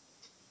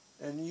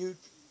 And you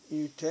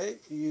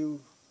take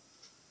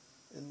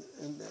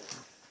and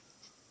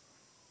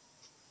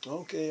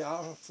okay,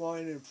 I'll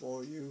find it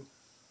for you.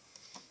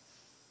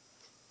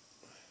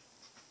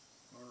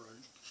 All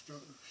right.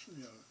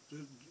 Yeah,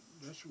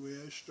 that's the way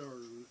I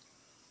started.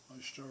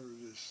 I started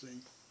this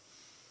thing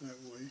that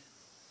way,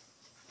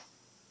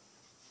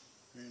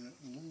 and it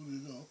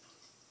loaded up,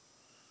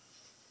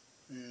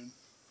 and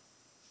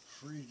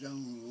free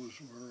downloads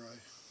where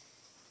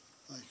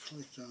I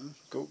clicked on,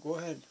 Go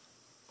ahead.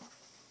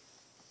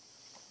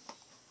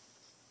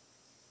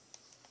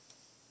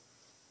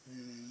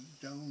 and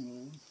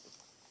download,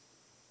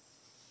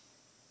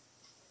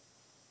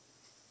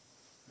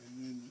 and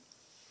then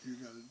you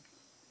got to.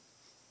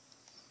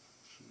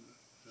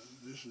 So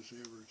this is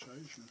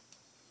advertisement.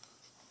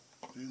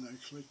 Then I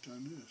clicked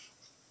on this.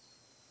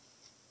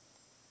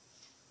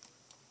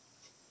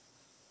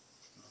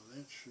 Now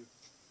that should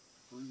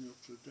bring up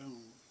the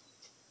download.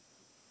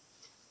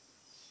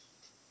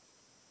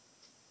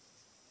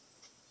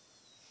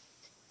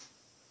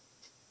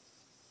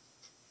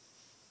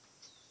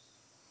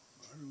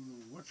 I don't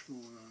know what's going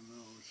on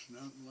now. It's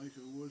not like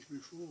it was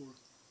before.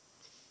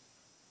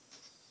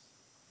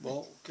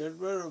 Well, get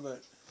rid of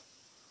it.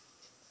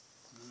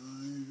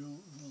 I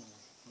don't know.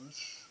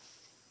 Let's.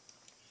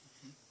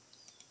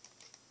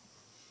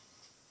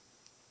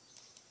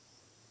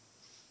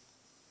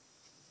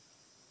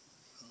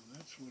 Now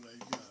that's what I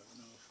got.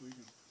 Now if we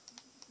can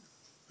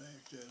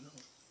back that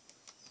up.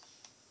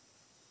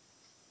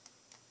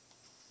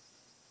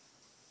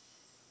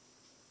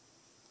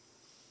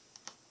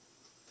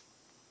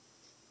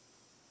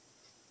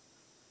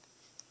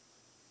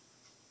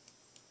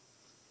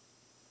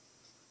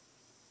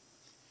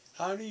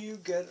 How do you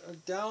get a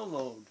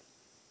download?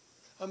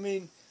 I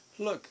mean,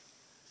 look,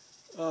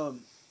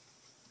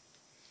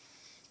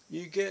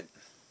 you get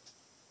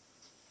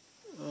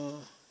uh,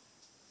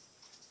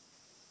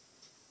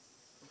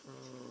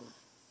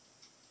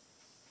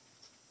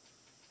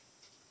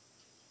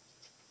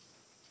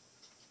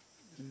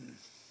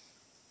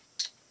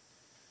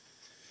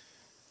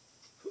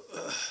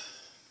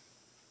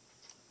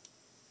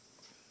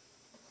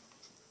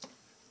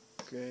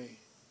 okay,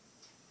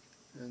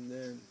 and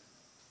then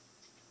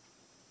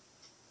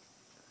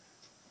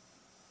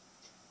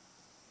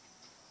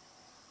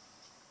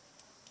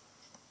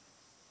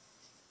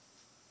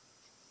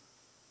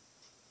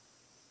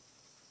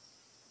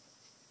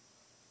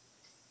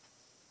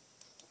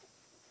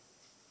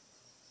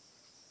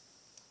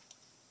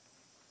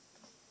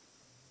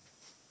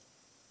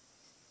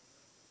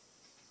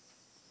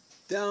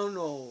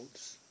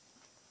downloads.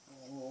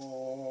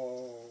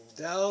 Oh,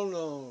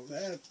 Downloads.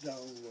 that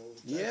download.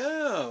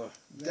 Yeah,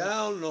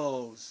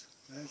 downloads.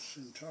 That's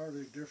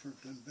entirely different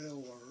than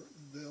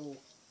Belar.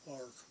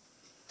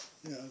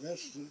 Yeah,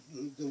 that's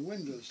the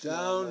Windows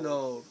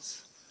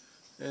Downloads.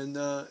 And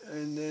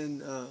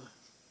then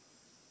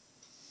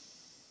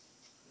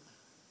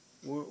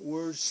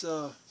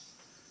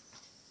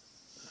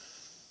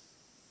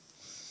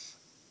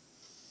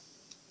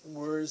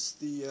where's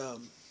the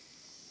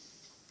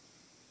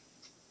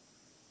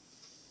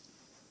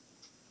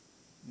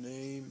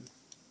name?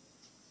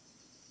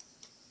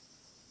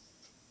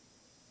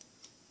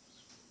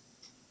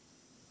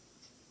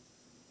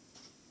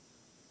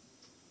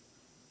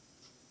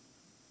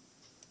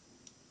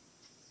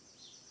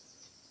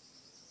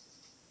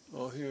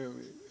 Oh, here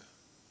we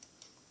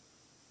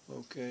go.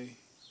 Okay.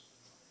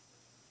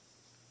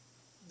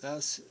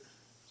 That's,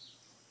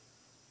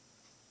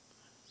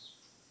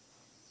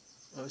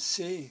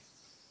 see,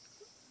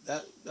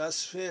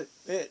 that's it.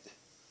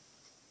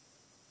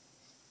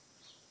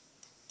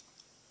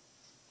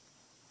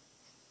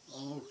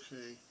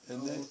 Okay.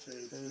 And then, okay.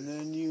 and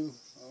then you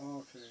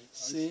Okay.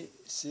 see.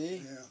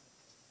 Yeah.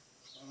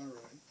 All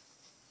right.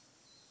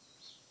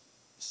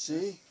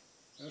 See?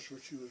 That's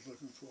what you was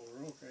looking for.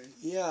 Okay.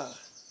 Yeah.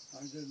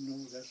 I didn't know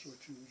that's what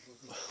you was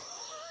looking for.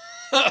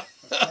 I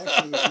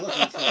thought you was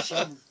looking for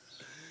some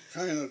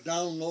kind of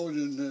download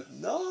in the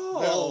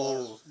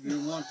Belar. You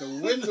want the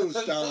Windows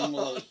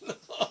download.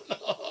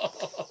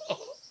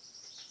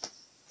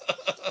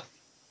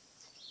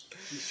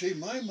 You see,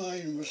 my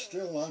mind was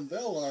still on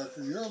Belar,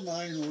 and your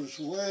mind was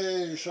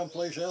way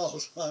someplace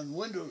else on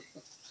Windows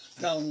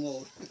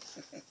download.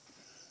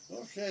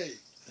 Okay.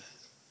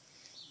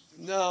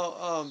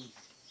 Now,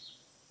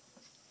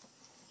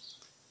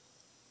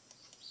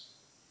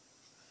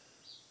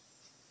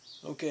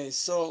 okay,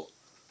 so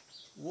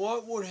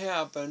what would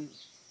happen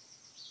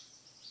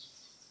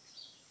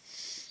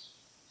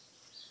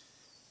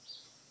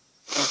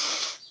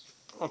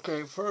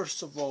okay,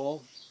 first of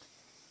all,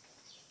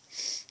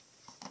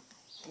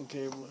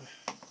 okay,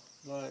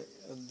 like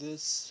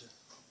this,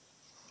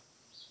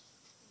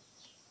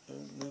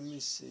 let me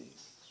see.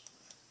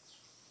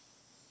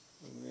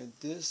 Okay,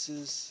 this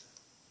is,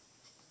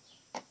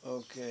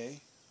 okay,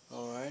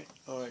 all right,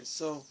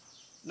 so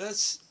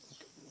let's,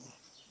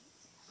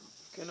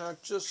 can I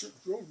just,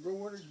 do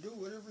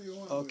whatever you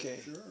want. okay,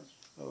 with it, sure.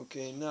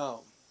 Okay,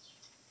 now,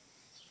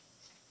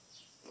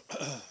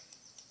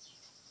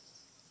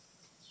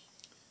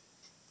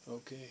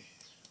 okay,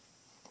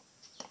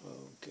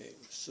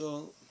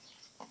 so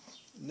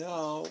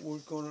now we're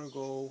gonna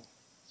go,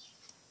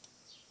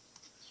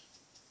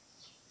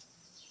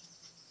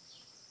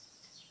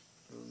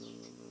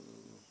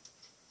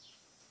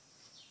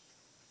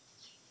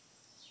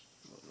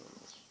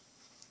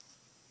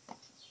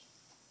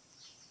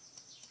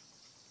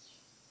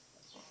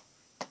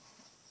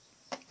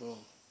 oh.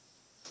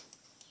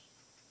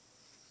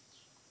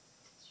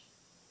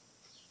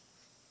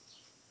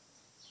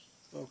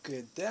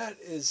 Okay, that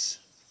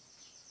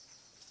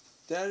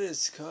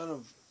is kind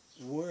of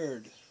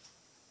weird.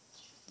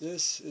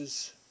 This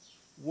is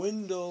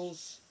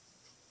Windows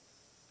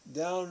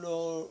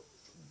downloaded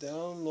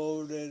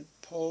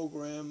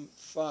program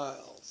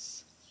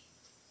files.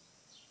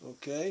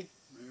 Okay?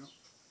 Yeah.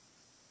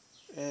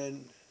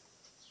 And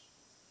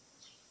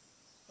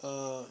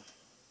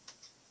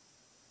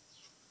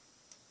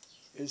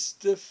it's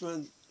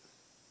different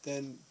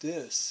than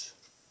this.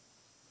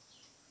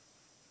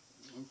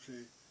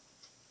 Okay.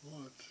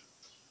 What?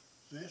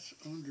 That's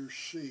under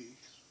C.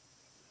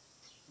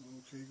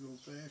 Okay, go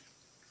back.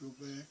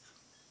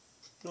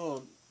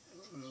 No,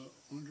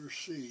 Under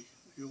C.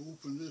 You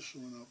open this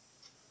one up.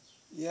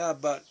 yeah,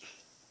 but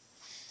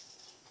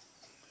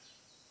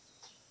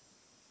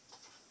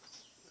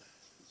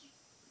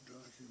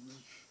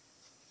Documents.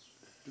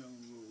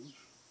 Downloads.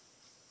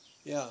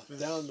 yeah,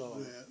 That's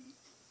download. that.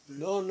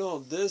 No,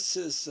 this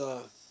is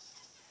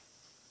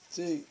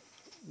see,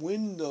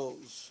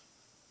 Windows.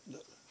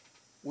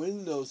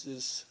 Windows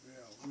is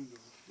Windows.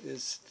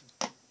 is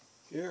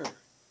here.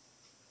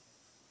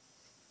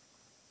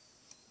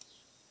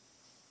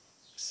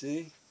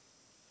 See?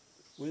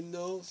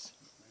 Windows.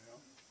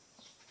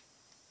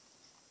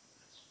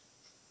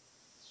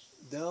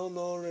 Yeah.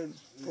 Downloaded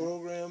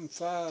program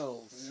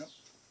files. Yep.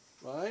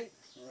 Right?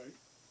 Right.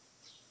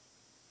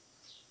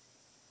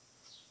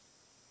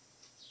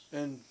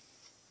 And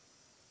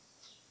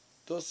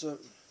those are,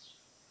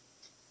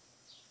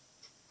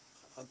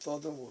 I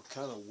thought that were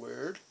kind of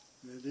weird.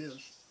 It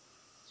is.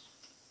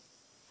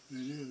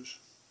 It is.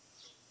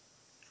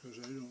 Because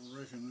I don't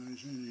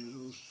recognize any of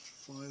those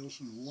files,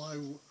 and why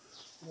would,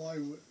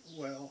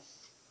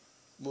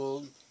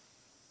 Well,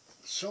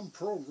 some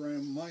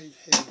program might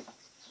have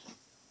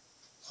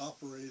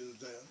operated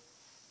that.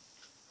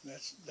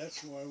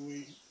 That's why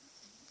we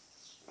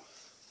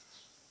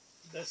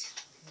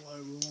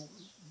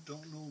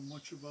don't know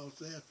much about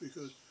that,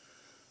 because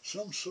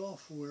some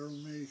software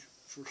may,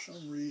 for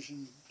some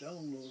reason,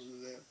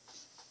 downloaded that.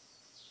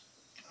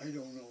 I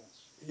don't know.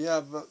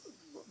 yeah, but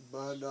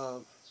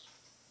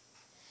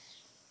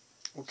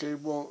okay,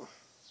 well,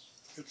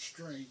 It's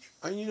strange.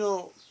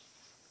 and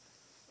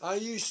I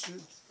used to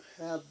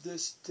have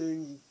this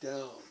thing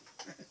down.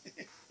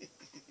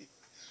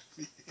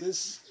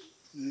 This,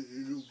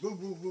 Boom,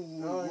 boom,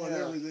 boom, oh, what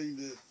yeah. everything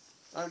did.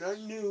 and I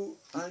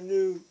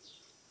knew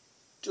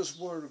just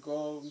where to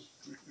go.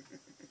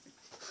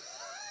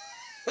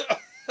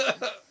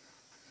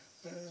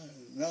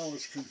 Now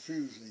it's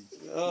confusing.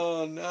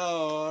 Oh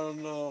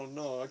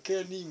no, I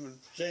can't even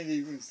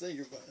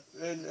think about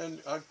it.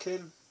 and I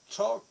can't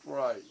talk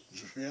right.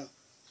 Yeah.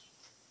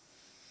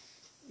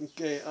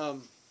 Okay,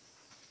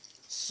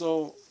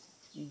 so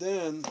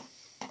then,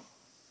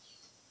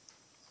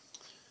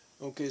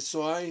 okay,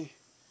 so I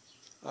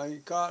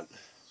got,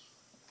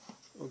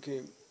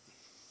 okay,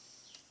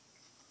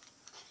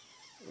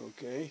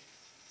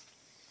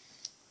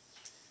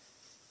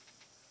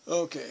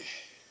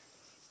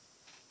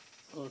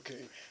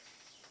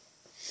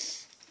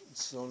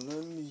 so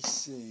let me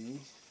see,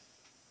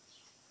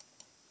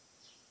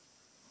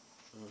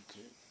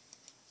 okay,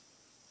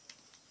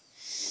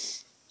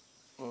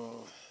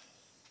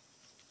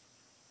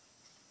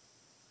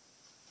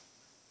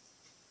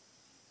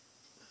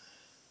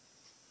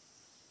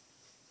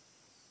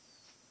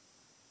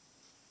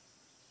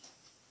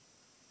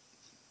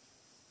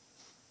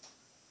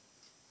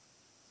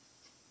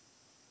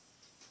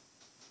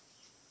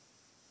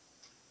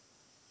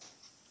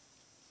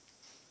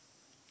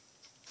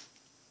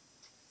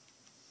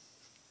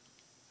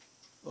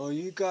 Oh,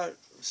 you got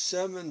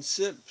 7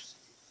 sips.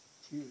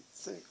 You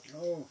think?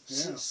 Oh,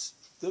 yeah.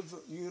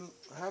 You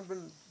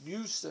haven't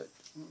used it.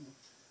 Mm-mm.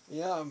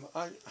 Yeah,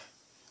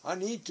 I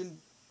need to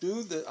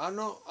do that. I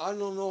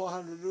don't know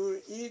how to do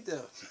it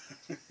either.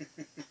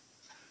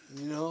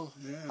 You know,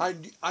 Yeah.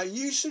 I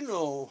used to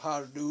know how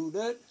to do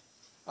that.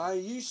 I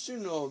used to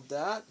know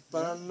that,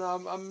 but Yeah.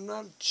 I'm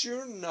not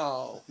sure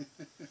now.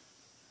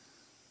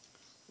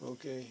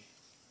 Okay.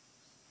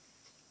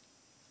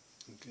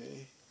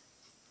 Okay.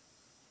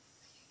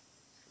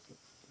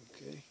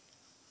 Okay.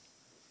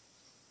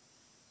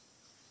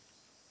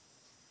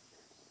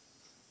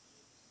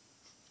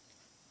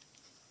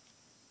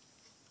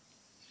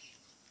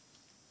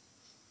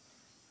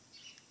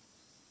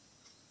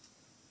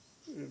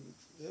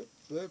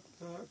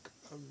 Backpack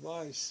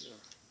advisor.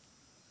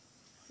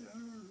 I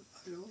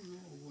don't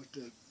know what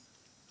that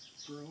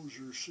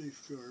browser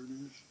safeguard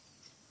is.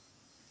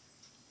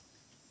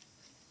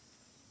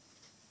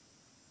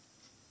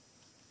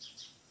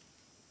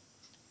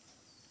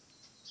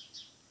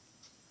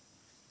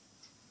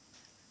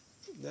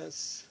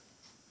 That's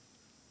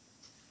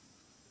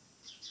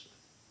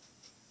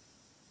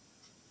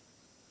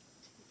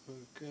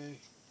okay.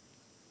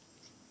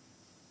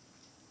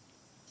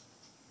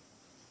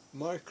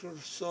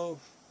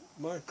 Microsoft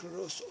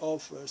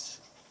Office.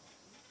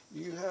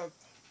 You have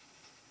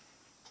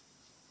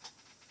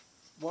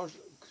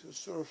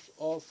Microsoft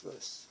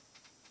Office.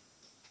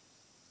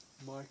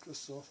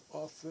 Microsoft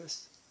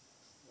Office.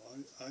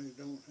 I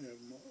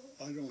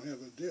don't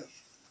have a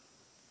disk,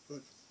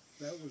 but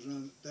that was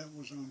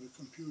on the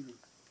computer.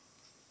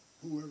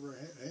 Whoever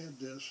had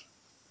this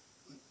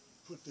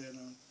put that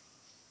on.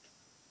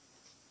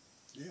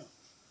 Yeah.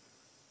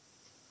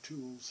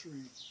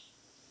 203.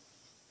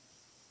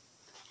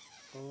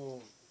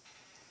 Oh.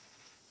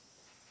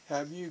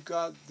 Have you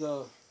got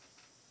the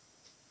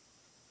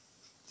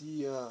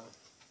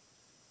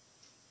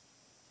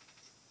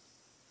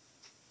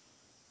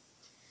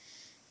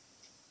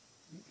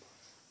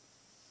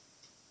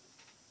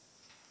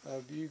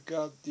have you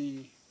got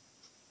the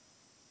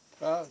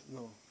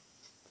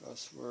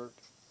password?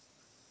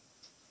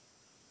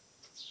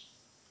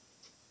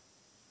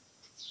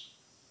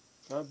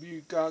 Have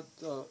you got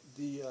the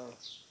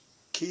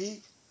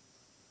key?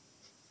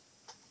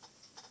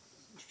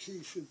 The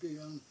key should be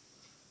on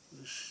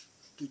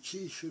the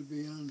key should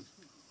be on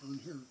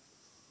here.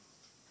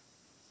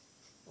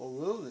 Oh,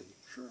 really?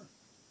 Sure.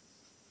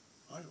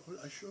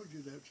 I showed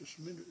you that just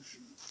a minute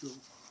ago.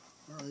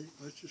 All right,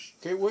 let's just.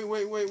 Okay,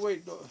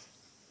 wait. No,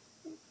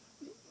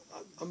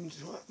 I'm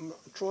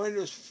trying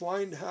to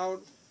find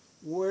out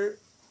where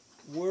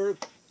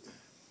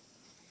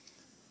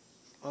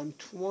I'm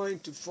trying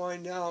to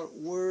find out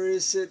where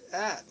is it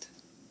at.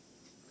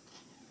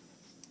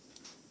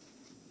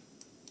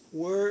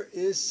 Where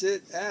is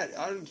it at?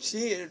 I don't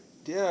see it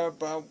there,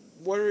 but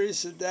where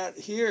is it at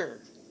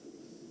here?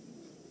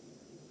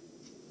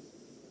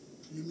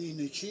 You mean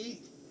the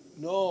key?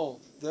 No,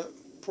 the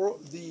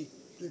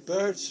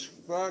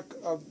Birchback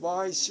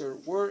Advisor.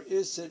 Where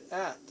is it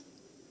at?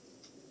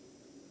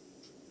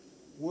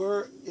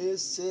 Where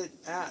is it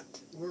at?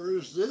 Where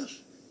is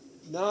this?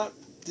 Not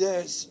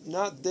this,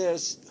 not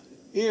this.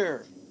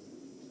 Here,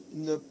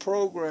 in the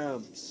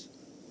programs.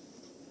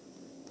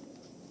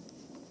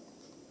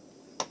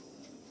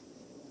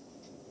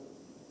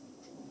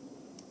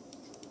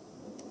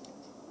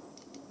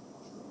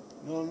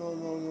 No.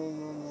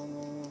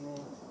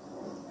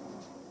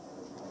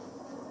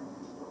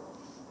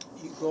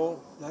 You go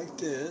like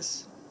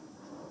this,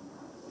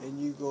 and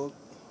you go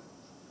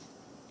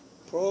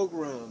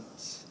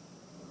programs.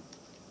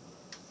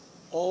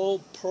 All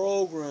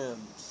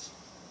programs.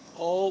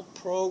 All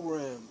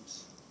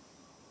programs.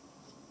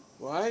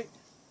 Right?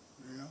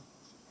 Yeah.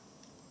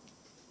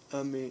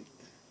 I mean,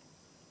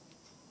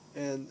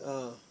 and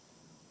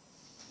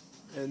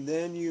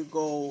then you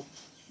go,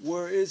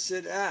 where is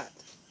it at?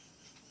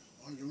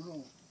 I don't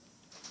know.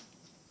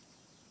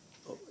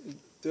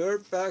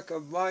 Dirtback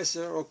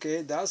Advisor,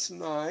 okay, that's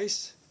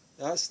nice.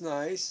 That's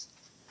nice.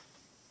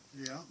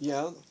 Yeah.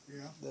 Yeah,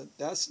 Yeah.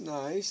 that's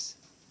nice.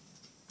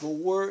 But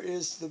where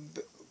is the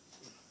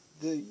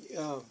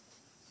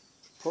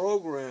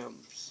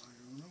programs? I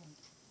don't know.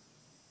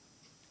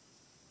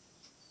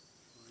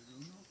 I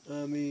don't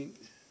know. I mean,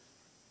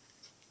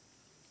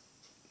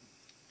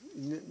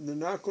 they're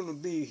not going to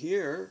be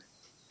here.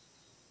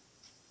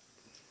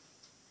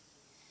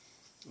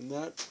 And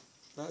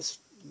that's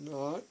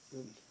not.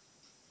 And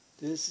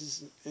this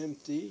is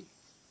empty.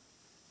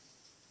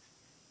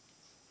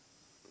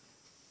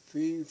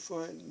 Free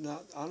find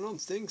not. I don't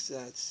think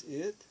that's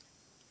it.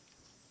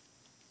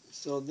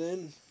 So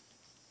then,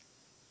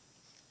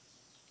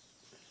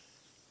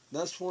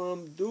 that's what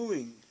I'm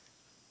doing.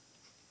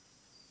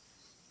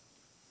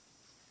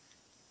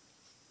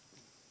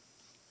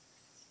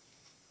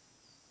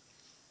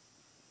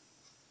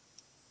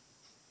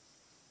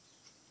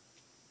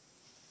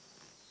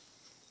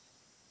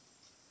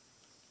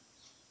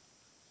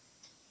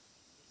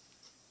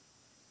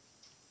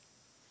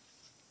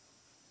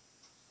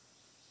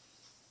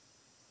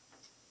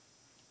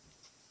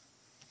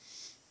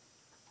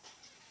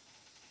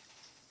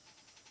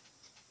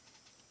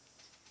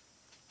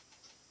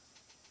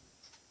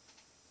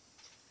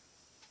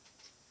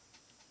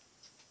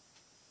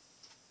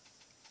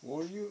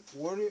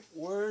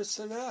 Where is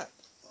it at? I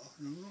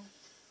don't know.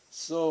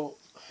 So,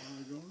 I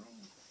don't know.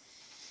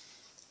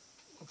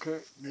 okay.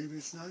 Maybe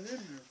it's not in there.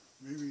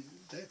 Maybe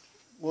that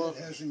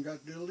hasn't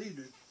got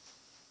deleted.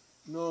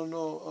 No.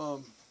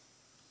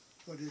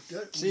 But it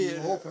does. See,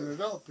 When you open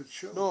it up, it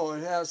shows. No,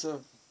 it has a.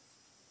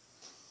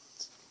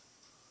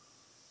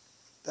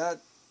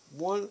 That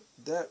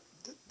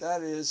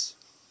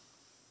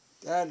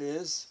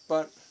is.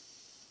 But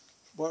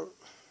what?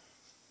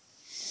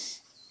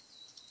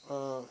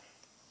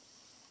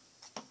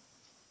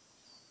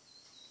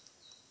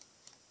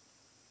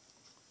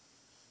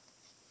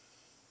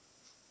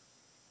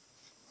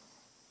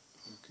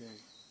 Okay.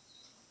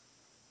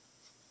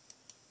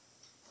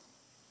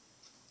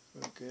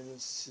 Okay,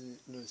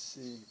 let's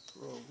see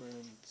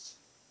programs.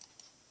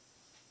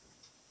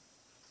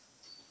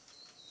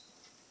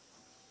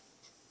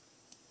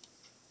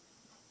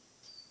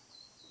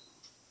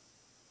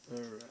 All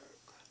right.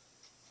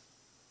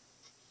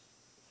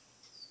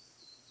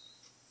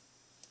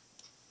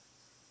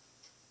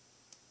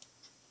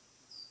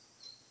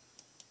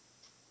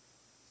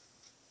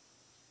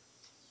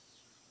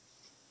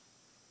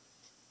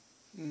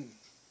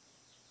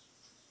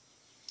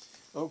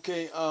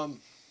 Okay,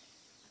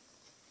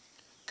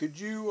 could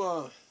you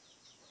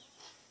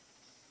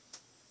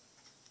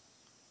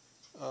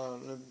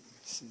let me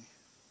see.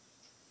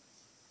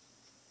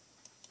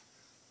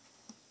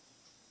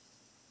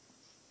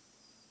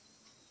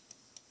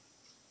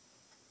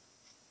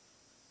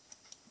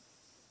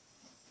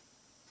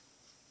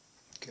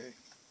 Okay.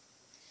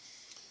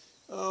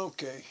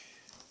 Okay.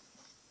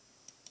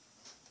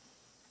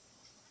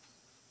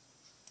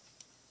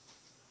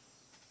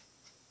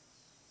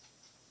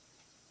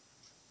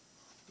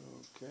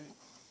 Okay.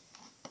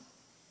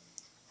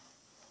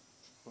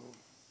 Oh.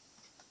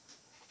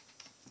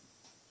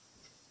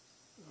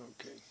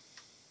 Okay.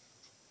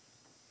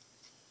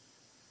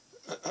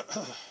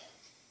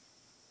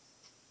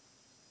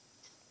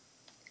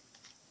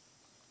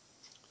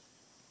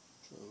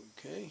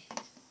 Okay.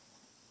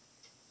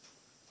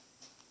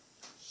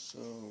 So,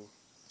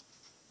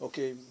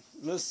 okay,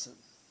 listen.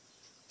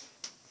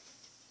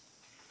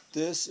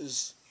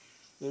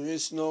 There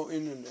is no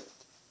internet.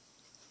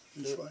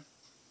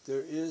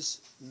 There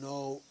is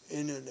no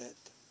internet.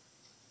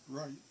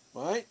 Right.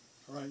 Right?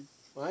 Right.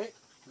 Right?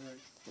 Right.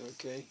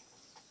 Okay.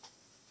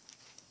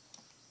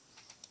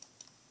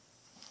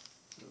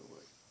 No,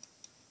 wait.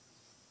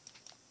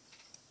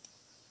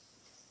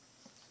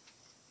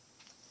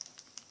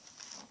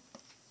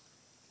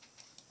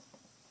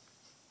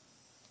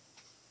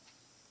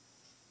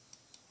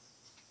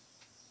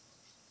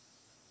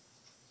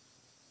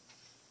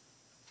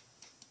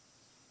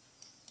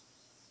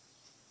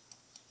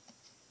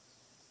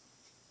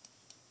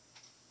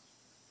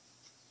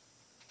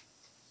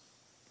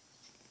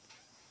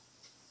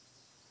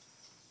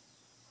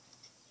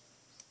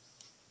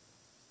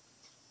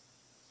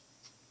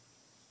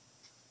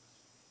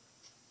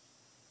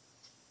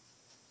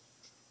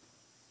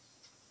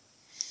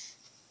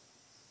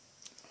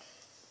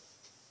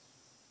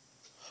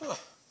 Huh.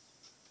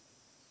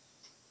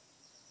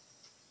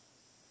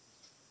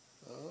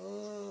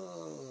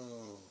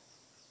 Oh.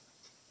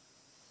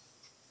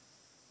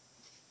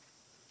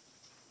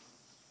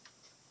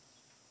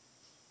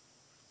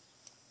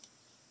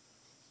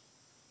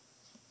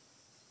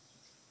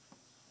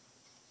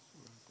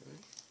 Okay.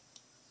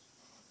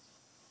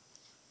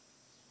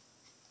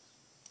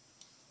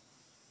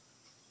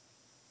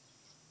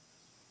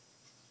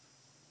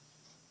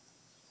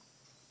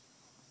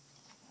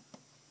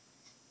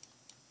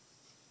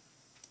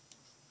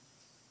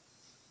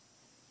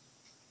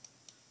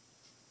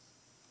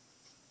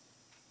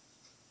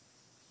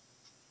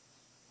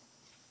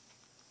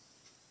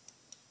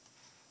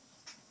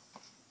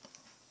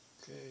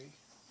 Okay.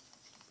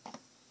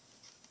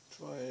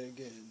 Try it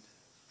again.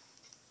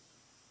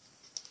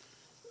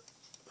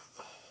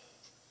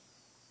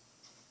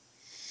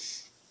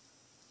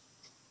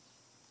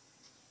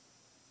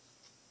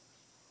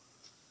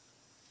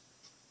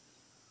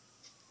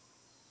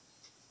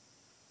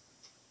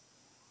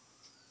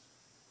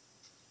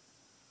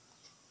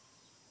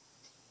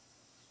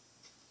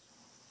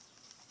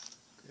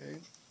 Okay.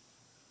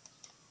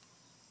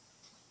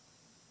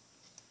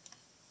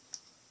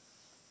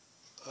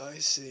 I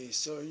see.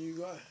 So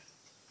you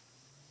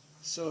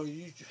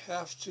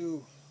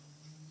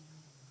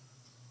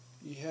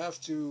have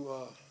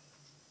to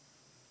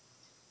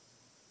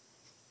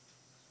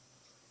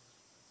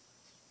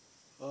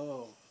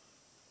oh,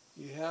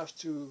 you have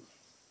to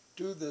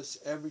do this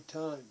every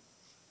time.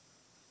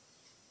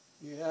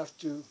 You have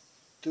to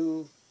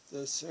do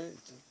the same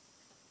thing.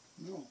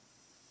 No.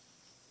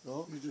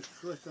 No? You just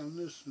click on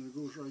this and it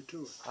goes right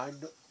to it.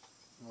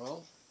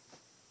 Well,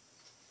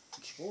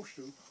 It's supposed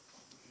to.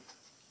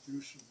 You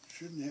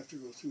shouldn't have to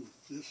go through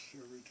this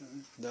every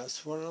time.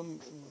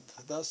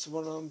 that's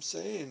what I'm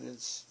saying.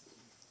 It's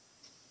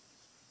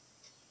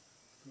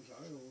Because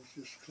I always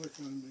just click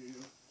on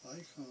the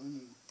icon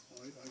and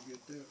I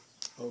get that.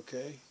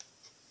 okay.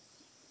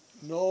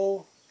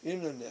 No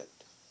internet.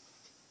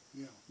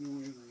 Yeah, no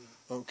internet.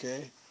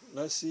 Okay.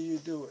 Let's see you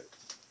do it.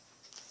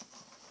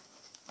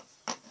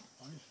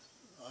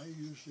 I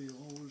usually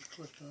always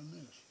click on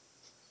this.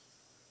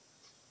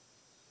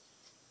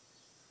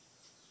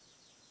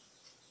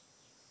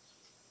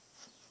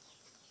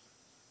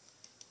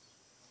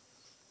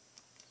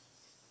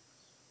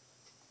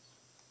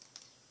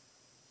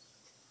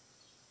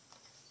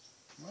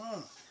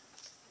 Ah,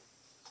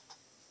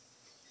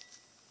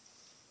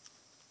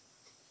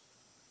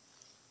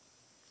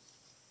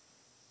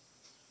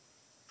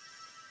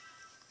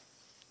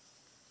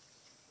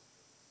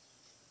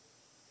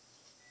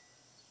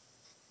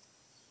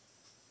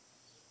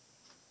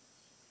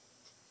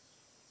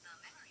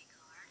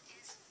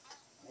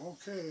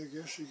 okay, I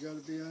guess you got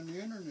to be on the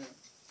internet.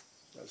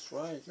 That's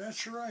right.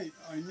 That's right.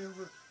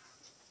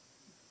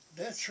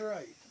 That's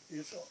right.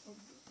 It's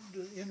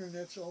the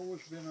internet's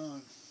always been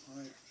on.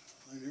 I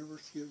never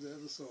give that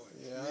a thought.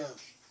 Yeah.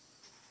 Yes.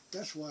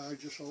 That's why I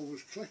just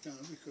always click on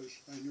it, because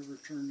I never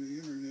turn the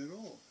internet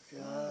off.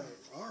 Yeah.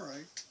 All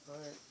right.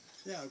 Right.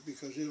 Yeah,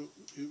 because it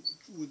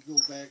would go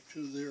back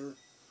to their,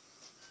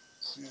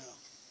 yeah,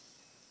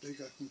 they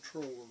got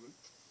control of it.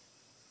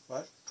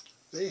 What?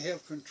 They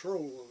have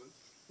control of it.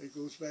 It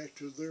goes back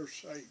to their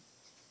site.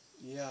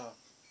 Yeah.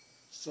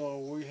 So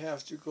we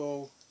have to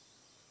go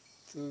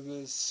through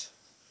this,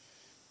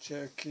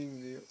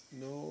 checking the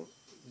no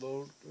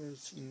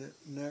loaders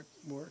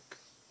network.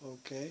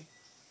 Okay.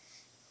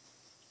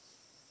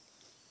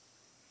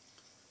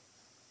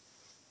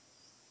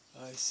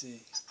 I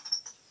see.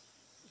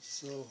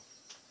 So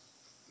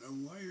Now,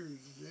 while you're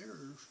there,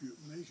 if you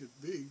make it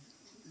big,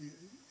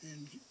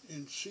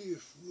 and see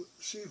if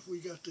we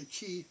got the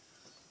key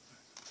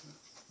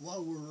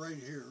while we're right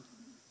here,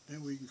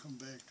 then we can come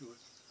back to it.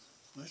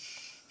 Let's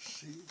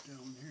see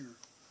down here.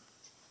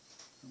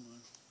 Come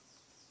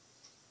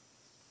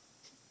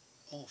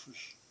on.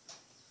 Office.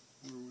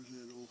 Where was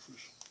that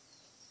office?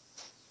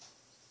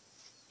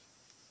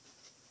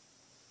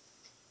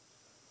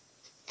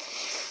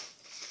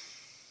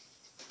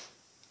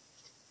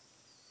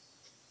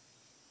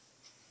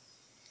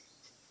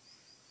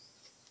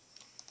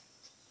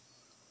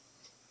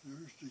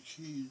 There's the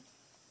key.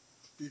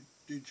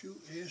 Did you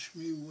ask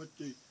me what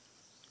the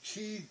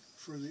key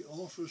for the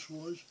office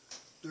was?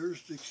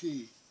 There's the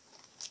key.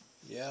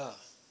 yeah.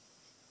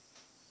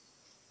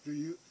 Do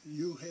you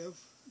have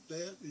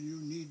that? Do you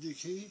need the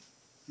key?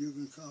 You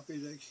can copy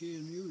that key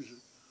and use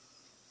it.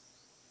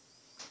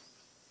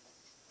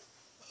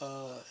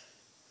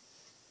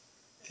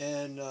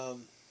 And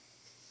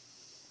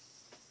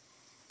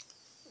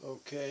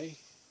okay.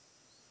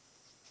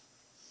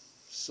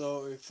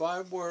 So if I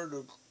were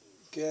to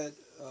get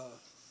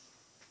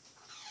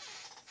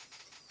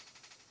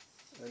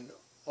an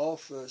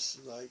office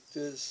like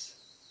this,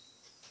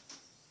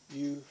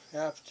 you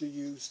have to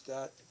use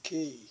that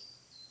key.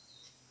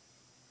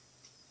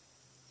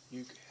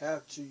 You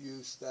have to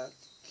use that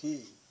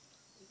key.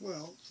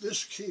 Well,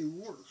 this key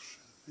works.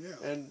 Yeah.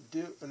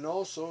 And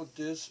also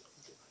this,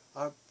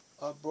 I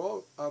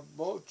bought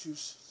you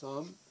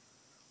some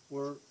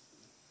where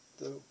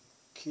the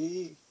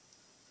key,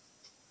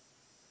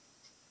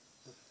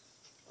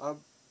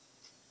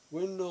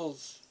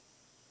 Windows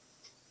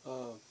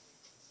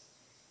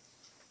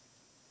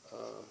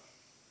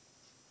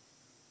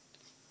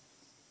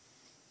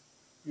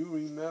you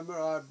remember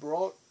I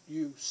brought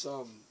you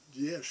some.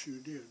 Yes, you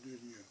did,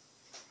 didn't you?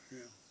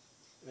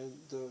 Yeah. And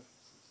the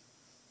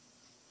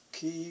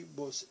key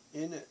was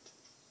in it.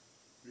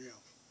 Yeah.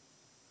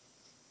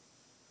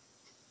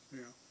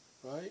 Yeah.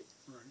 Right?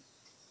 Right.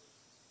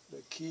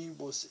 The key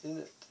was in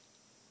it.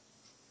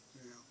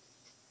 Yeah.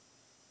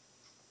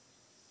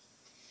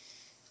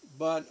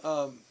 But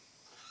I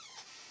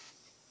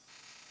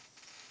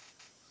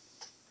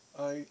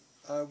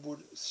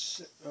would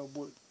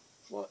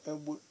well, it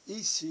would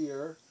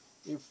easier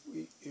if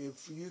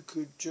you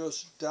could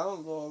just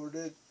download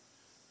it,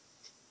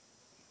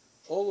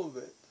 all of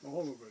it.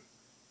 All of it.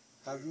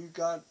 Have you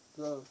got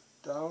the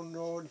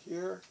download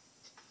here?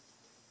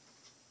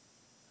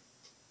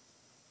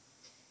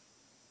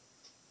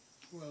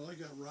 Well, I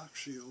got rock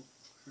seal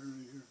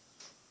right here.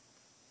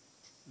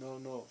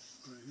 No.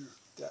 Right here.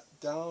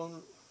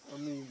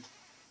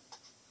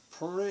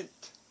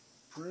 Print.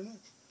 Print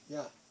it?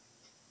 Yeah.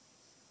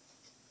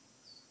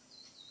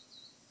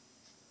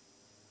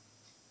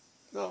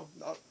 No,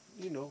 not,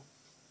 it would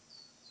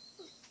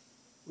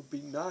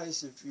be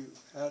nice if you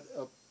had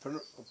a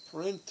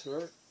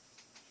printer.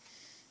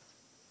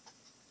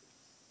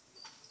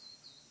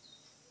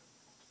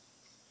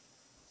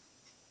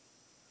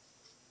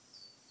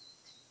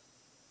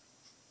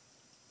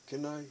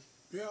 Can I?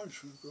 Yeah,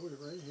 sure. Go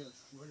right ahead.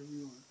 Whatever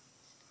you want.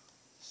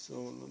 So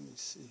let me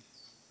see.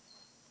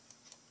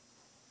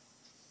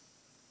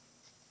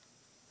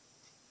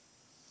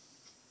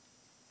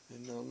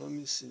 And now let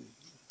me see.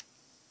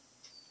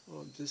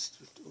 Oh, this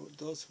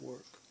does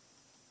work.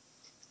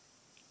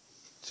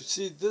 To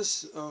see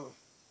this,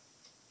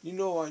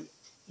 you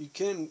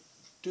can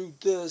do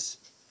this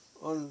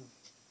on.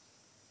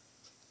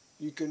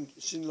 You can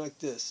see like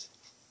this.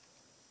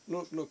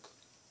 Look.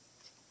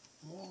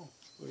 Oh.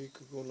 Or you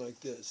could go like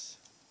this.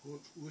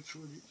 Which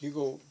would you? You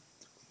go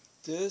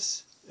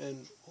this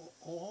and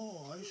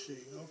Oh, I see.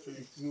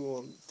 Okay. you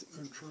go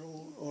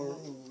Control. or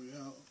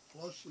Yeah.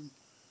 Plus and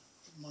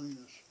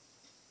minus.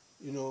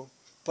 you know,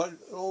 but it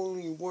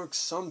only works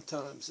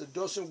sometimes. It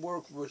doesn't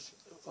work with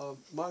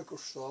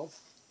Microsoft.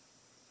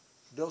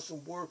 It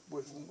doesn't work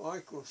with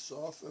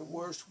Microsoft. It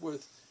works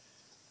with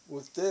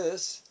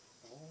this.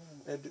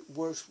 Oh. And it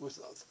works with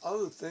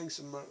other things,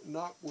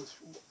 not with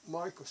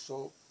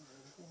Microsoft.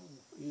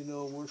 You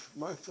know, with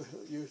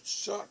Microsoft, you're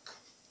stuck.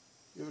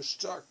 You're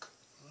stuck.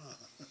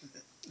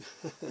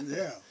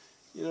 Yeah.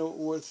 You know,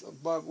 with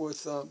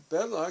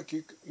Belar,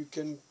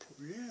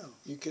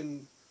 you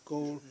can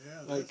go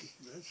Yeah.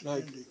 That's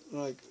like handy.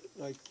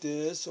 like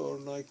this or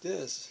like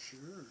this.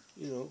 Sure.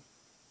 You know.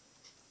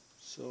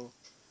 So,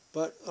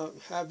 but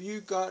have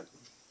you got?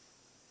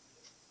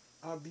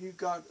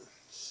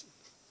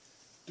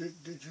 Did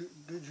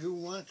you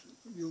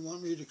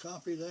want me to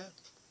copy that?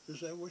 Is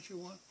that what you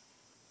want?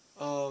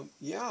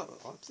 Yeah,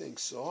 I think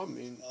so. I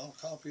mean, I'll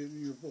copy it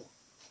in your book.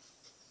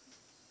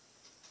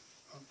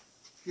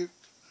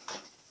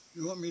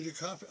 You want me to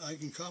copy? I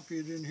can copy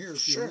it in here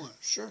if you want.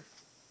 Sure.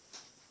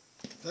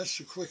 That's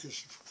the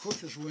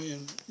quickest way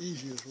and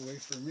easiest way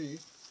for me.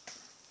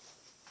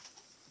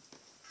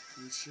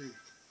 Let's see.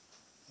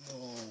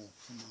 Oh,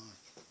 come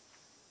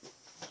on.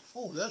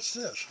 Oh, that's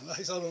this.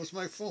 I thought it was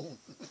my phone.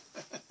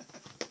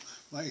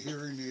 My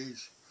hearing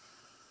aids.